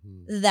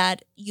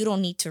that you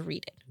don't need to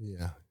read it.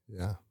 Yeah.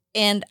 Yeah.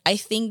 And I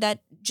think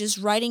that just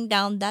writing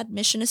down that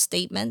mission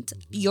statement,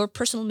 your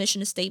personal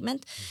mission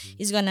statement,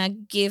 is going to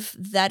give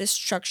that a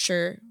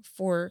structure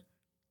for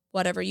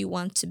whatever you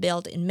want to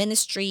build in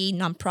ministry,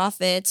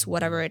 nonprofits,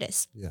 whatever it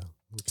is. Yeah.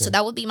 Okay. So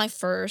that would be my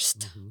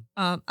first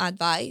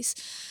advice.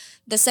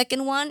 The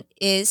second one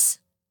is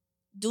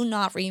do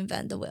not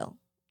reinvent the wheel.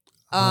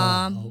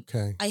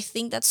 Okay. I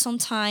think that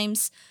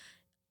sometimes,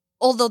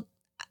 although,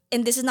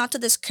 and this is not to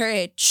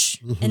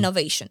discourage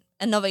innovation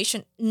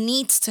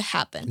needs to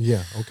happen.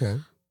 Yeah. Okay.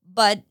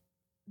 But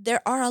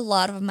there are a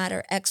lot of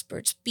matter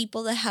experts,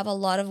 people that have a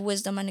lot of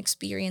wisdom and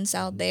experience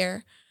out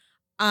there.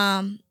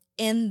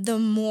 And the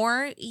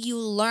more you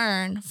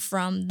learn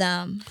from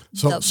them,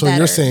 So the so better.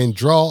 you're saying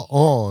draw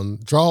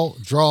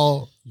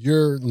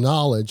your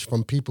knowledge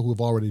from people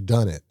who've already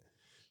done it,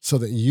 so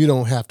that you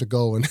don't have to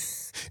go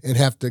and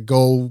have to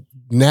go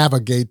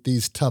navigate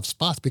these tough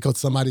spots because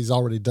somebody's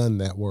already done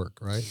that work,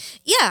 right?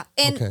 Yeah,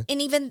 and Okay.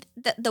 and even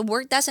the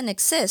work doesn't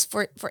exist.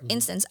 For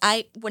instance,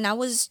 when I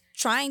was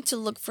trying to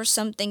look for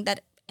something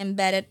that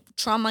embedded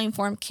trauma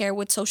informed care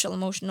with social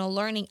emotional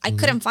learning, I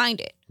couldn't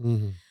find it.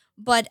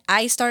 But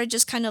I started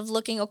just kind of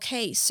looking,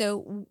 okay,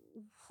 so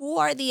who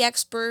are the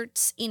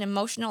experts in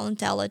emotional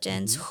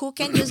intelligence? Who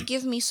can just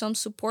give me some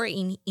support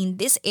in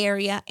this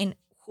area, and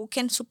who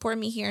can support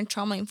me here in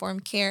trauma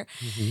informed care?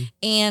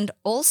 And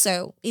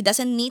also, it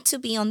doesn't need to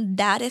be on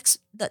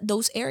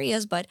those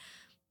areas, but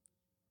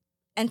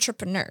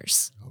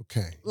entrepreneurs.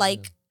 Okay.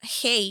 Like,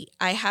 hey,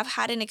 I have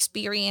had an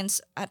experience.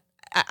 I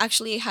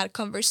actually had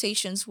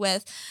conversations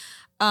with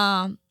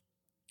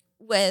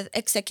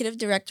executive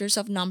directors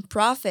of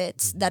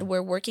nonprofits that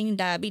were working in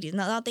diabetes.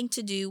 Nothing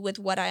to do with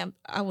what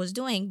I was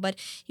doing, but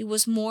it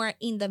was more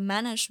in the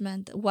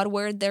management. What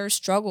were their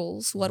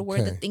struggles? What were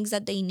the Okay. things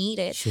that they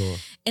needed? Sure.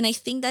 And I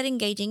think that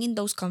engaging in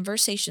those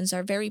conversations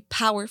are very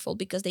powerful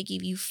because they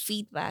give you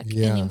feedback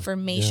Yeah, and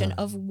information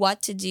yeah. of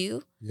what to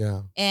do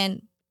Yeah.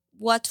 and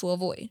what to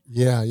avoid.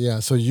 Yeah,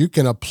 yeah. So you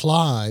can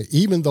apply,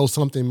 even though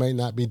something may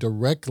not be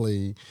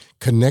directly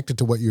connected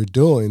to what you're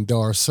doing, there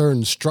are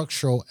certain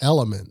structural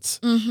elements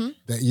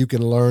that you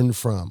can learn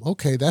from.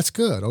 Okay, that's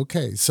good.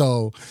 Okay,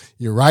 so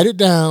you write it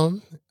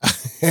down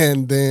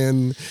and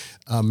then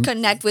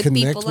Connect with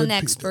connect people with and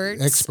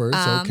experts. experts,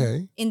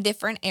 okay. In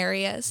different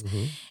areas.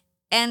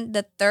 And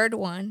the third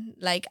one,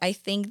 like, I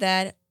think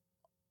that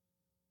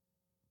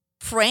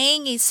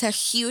praying is a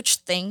huge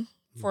thing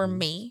for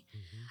me.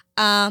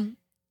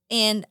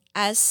 And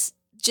as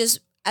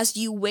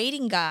you wait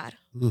in God,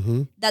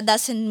 that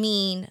doesn't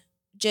mean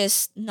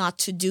just not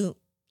to do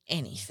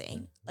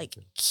anything. Like,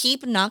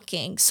 keep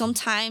knocking.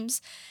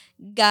 Sometimes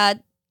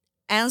God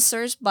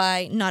answers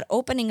by not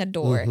opening a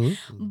door,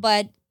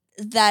 but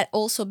that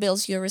also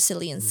builds your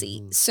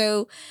resiliency.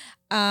 So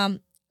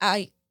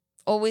I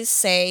always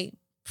say,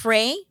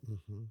 pray,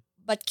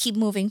 but keep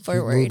moving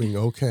forward. Keep moving,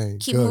 okay.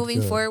 Keep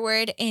moving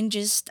forward, and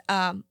just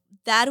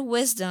that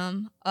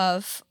wisdom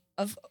of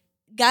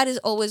God is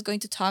always going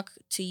to talk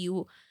to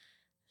you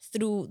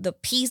through the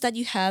peace that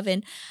you have.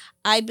 And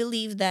I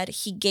believe that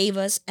He gave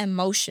us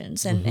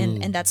emotions,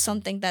 and that's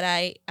something that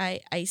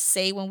I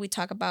say when we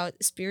talk about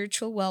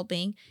spiritual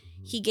well-being.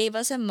 He gave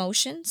us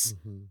emotions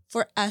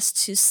for us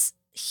to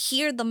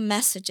hear the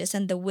messages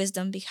and the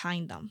wisdom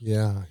behind them.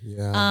 Yeah.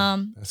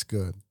 That's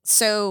good.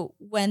 So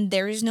when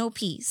there is no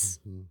peace,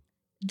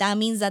 that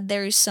means that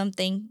there is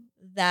something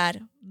that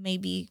may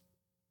be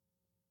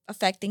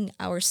affecting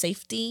our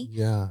safety,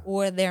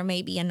 or there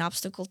may be an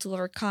obstacle to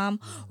overcome,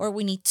 or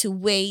we need to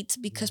wait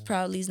because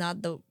probably it's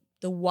not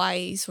the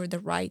wise or the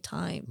right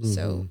time.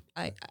 So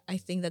I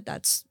think that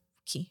that's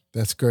key.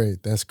 That's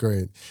great. That's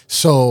great.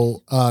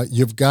 So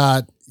you've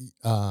got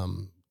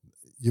the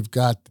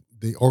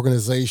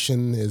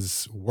organization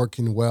is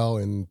working well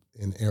in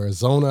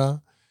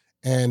Arizona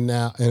and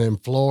in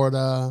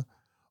Florida.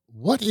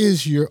 What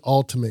is your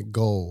ultimate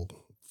goal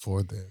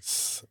for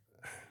this?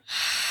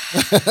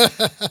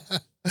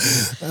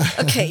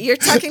 Okay, you're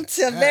talking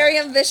to a very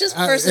ambitious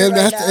person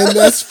now. And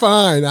that's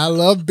fine. I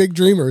love big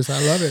dreamers. I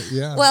love it.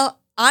 Yeah. Well,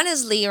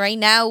 honestly, right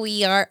now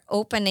we are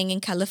opening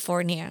in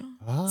California.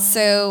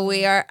 So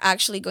we are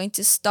actually going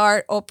to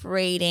start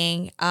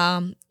operating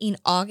in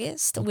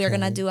August. We're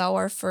going to do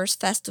our first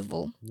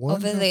festival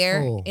over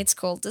there. It's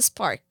called The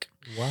Spark.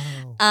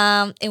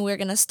 Wow. And we're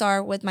going to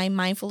start with my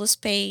mindful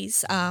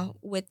space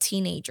with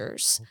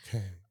teenagers.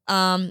 Okay.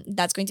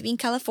 That's going to be in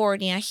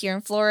California. Here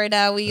in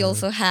Florida, we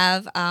also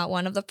have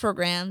one of the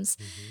programs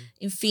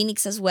in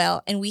Phoenix as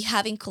well. And we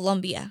have in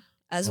Colombia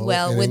as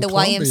well with the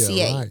Colombia,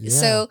 YMCA. Right, yeah.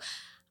 So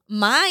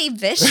my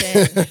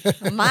vision,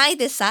 my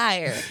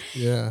desire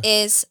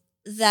is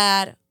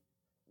that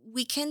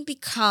we can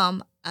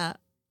become an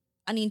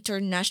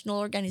international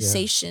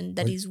organization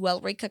that is well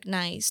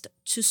recognized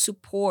to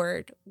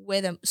support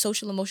with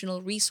social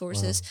emotional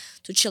resources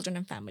to children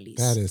and families.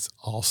 That is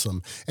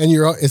awesome. And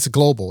it's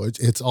global.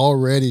 It's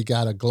already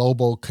got a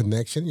global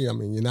connection. I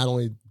mean, you're not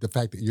only the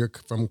fact that you're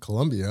from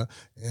Colombia,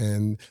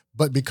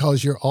 but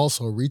because you're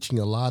also reaching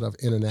a lot of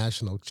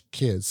international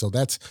kids. So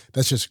that's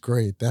just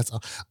great.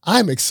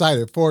 I'm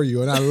excited for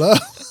you, and I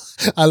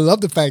love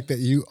the fact that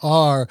you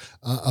are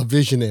a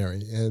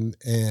visionary,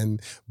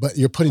 but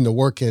you're putting the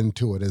work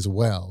into it as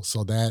well.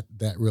 So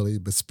that really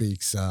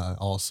bespeaks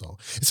also.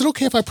 Is it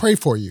okay if I pray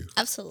for you?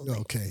 Absolutely.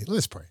 Okay,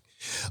 let's pray.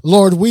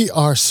 Lord, we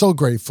are so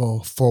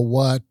grateful for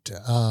what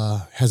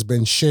has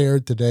been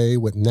shared today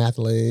with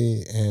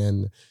Natalie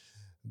and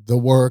the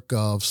work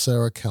of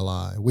Sarah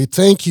Kelly. We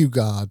thank you,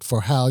 God,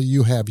 for how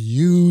you have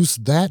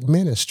used that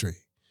ministry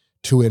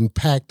to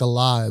impact the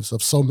lives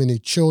of so many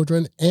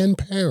children and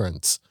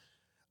parents.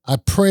 I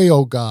pray,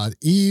 oh God,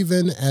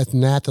 even as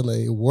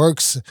Natalie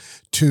works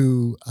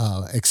to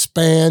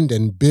expand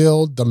and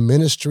build the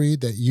ministry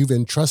that you've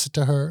entrusted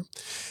to her,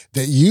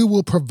 that you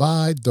will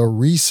provide the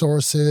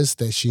resources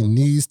that she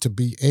needs to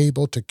be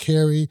able to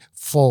carry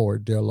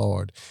forward, dear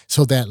Lord,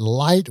 so that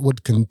light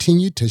would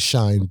continue to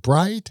shine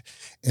bright,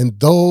 and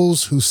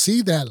those who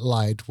see that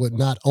light would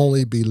not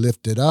only be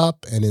lifted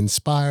up and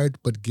inspired,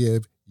 but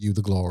give you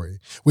the glory.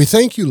 We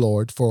thank you,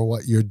 Lord, for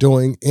what you're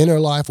doing in her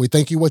life. We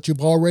thank you what you've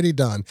already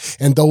done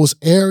and those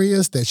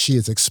areas that she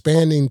is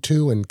expanding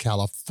to in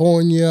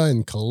California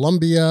and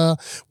Colombia.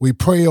 We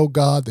pray, oh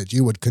God, that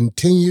you would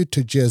continue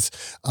to just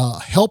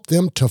help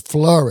them to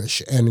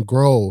flourish and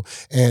grow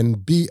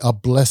and be a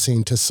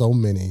blessing to so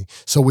many.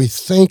 So we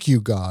thank you,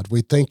 God.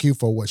 We thank you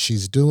for what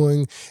she's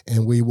doing,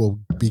 and we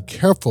will be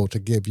careful to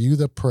give you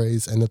the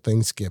praise and the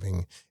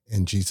thanksgiving.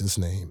 In Jesus'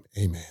 name,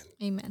 amen.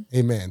 Amen.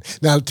 Amen.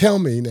 Now, tell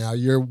me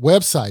your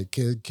website.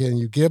 Can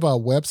you give a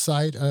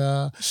website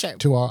sure.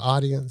 to our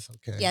audience?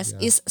 Okay. Yes,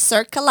 it's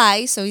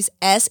Serkallai, so it's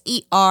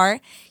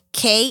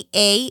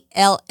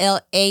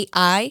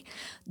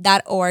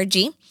SERKALLAI.org.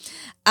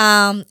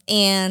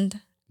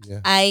 And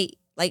I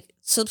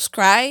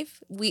subscribe.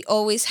 We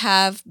always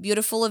have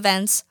beautiful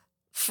events,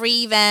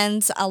 free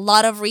events, a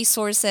lot of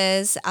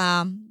resources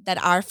that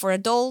are for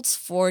adults,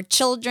 for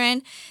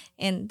children,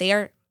 and they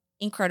are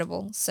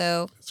incredible.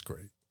 So that's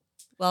great.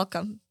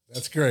 Welcome.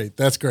 That's great.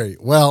 That's great.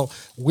 Well,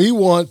 we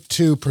want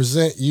to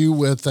present you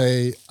with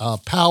a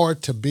Power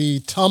to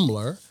Be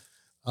tumbler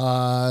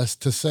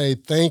to say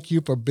thank you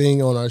for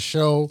being on our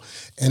show.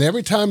 And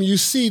every time you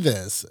see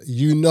this,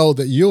 you know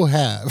that you'll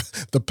have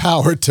the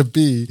power to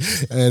be.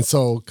 And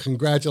so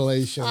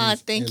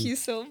congratulations. Thank you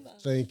so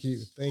much. Thank you.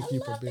 Thank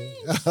you for being.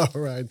 All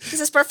right. This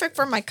is perfect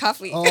for my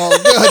coffee.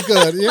 Oh,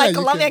 good. Yeah, my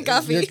Colombian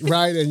coffee.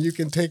 Right, and you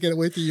can take it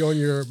with you on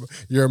your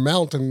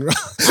mountain.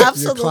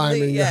 Absolutely. You're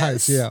climbing your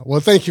heights. Yeah.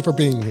 Well, thank you for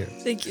being here.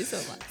 Thank you so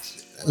much.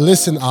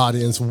 Listen,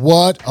 audience,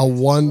 what a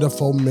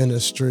wonderful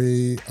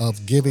ministry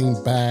of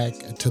giving back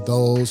to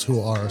those who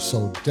are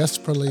so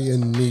desperately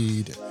in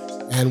need.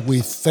 And we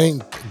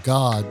thank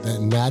God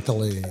that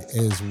Natalie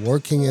is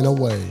working in a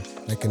way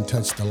that can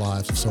touch the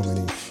lives of so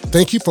many.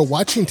 Thank you for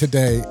watching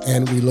today,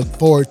 and we look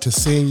forward to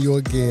seeing you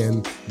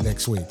again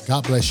next week.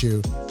 God bless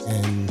you,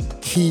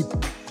 and keep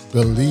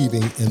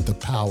believing in the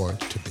power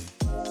to be.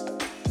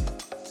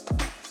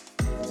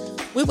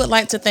 We would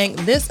like to thank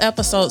this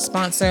episode's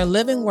sponsor,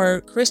 Living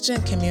Word Christian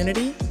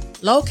Community,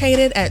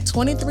 located at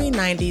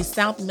 2390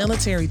 South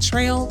Military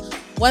Trail,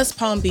 West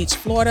Palm Beach,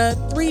 Florida,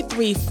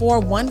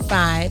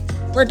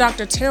 33415, where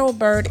Dr. Terrell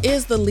Bird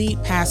is the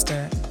lead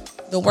pastor.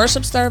 The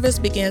worship service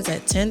begins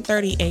at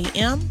 10:30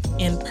 a.m.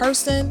 in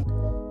person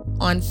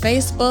on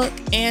Facebook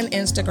and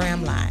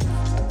Instagram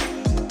Live.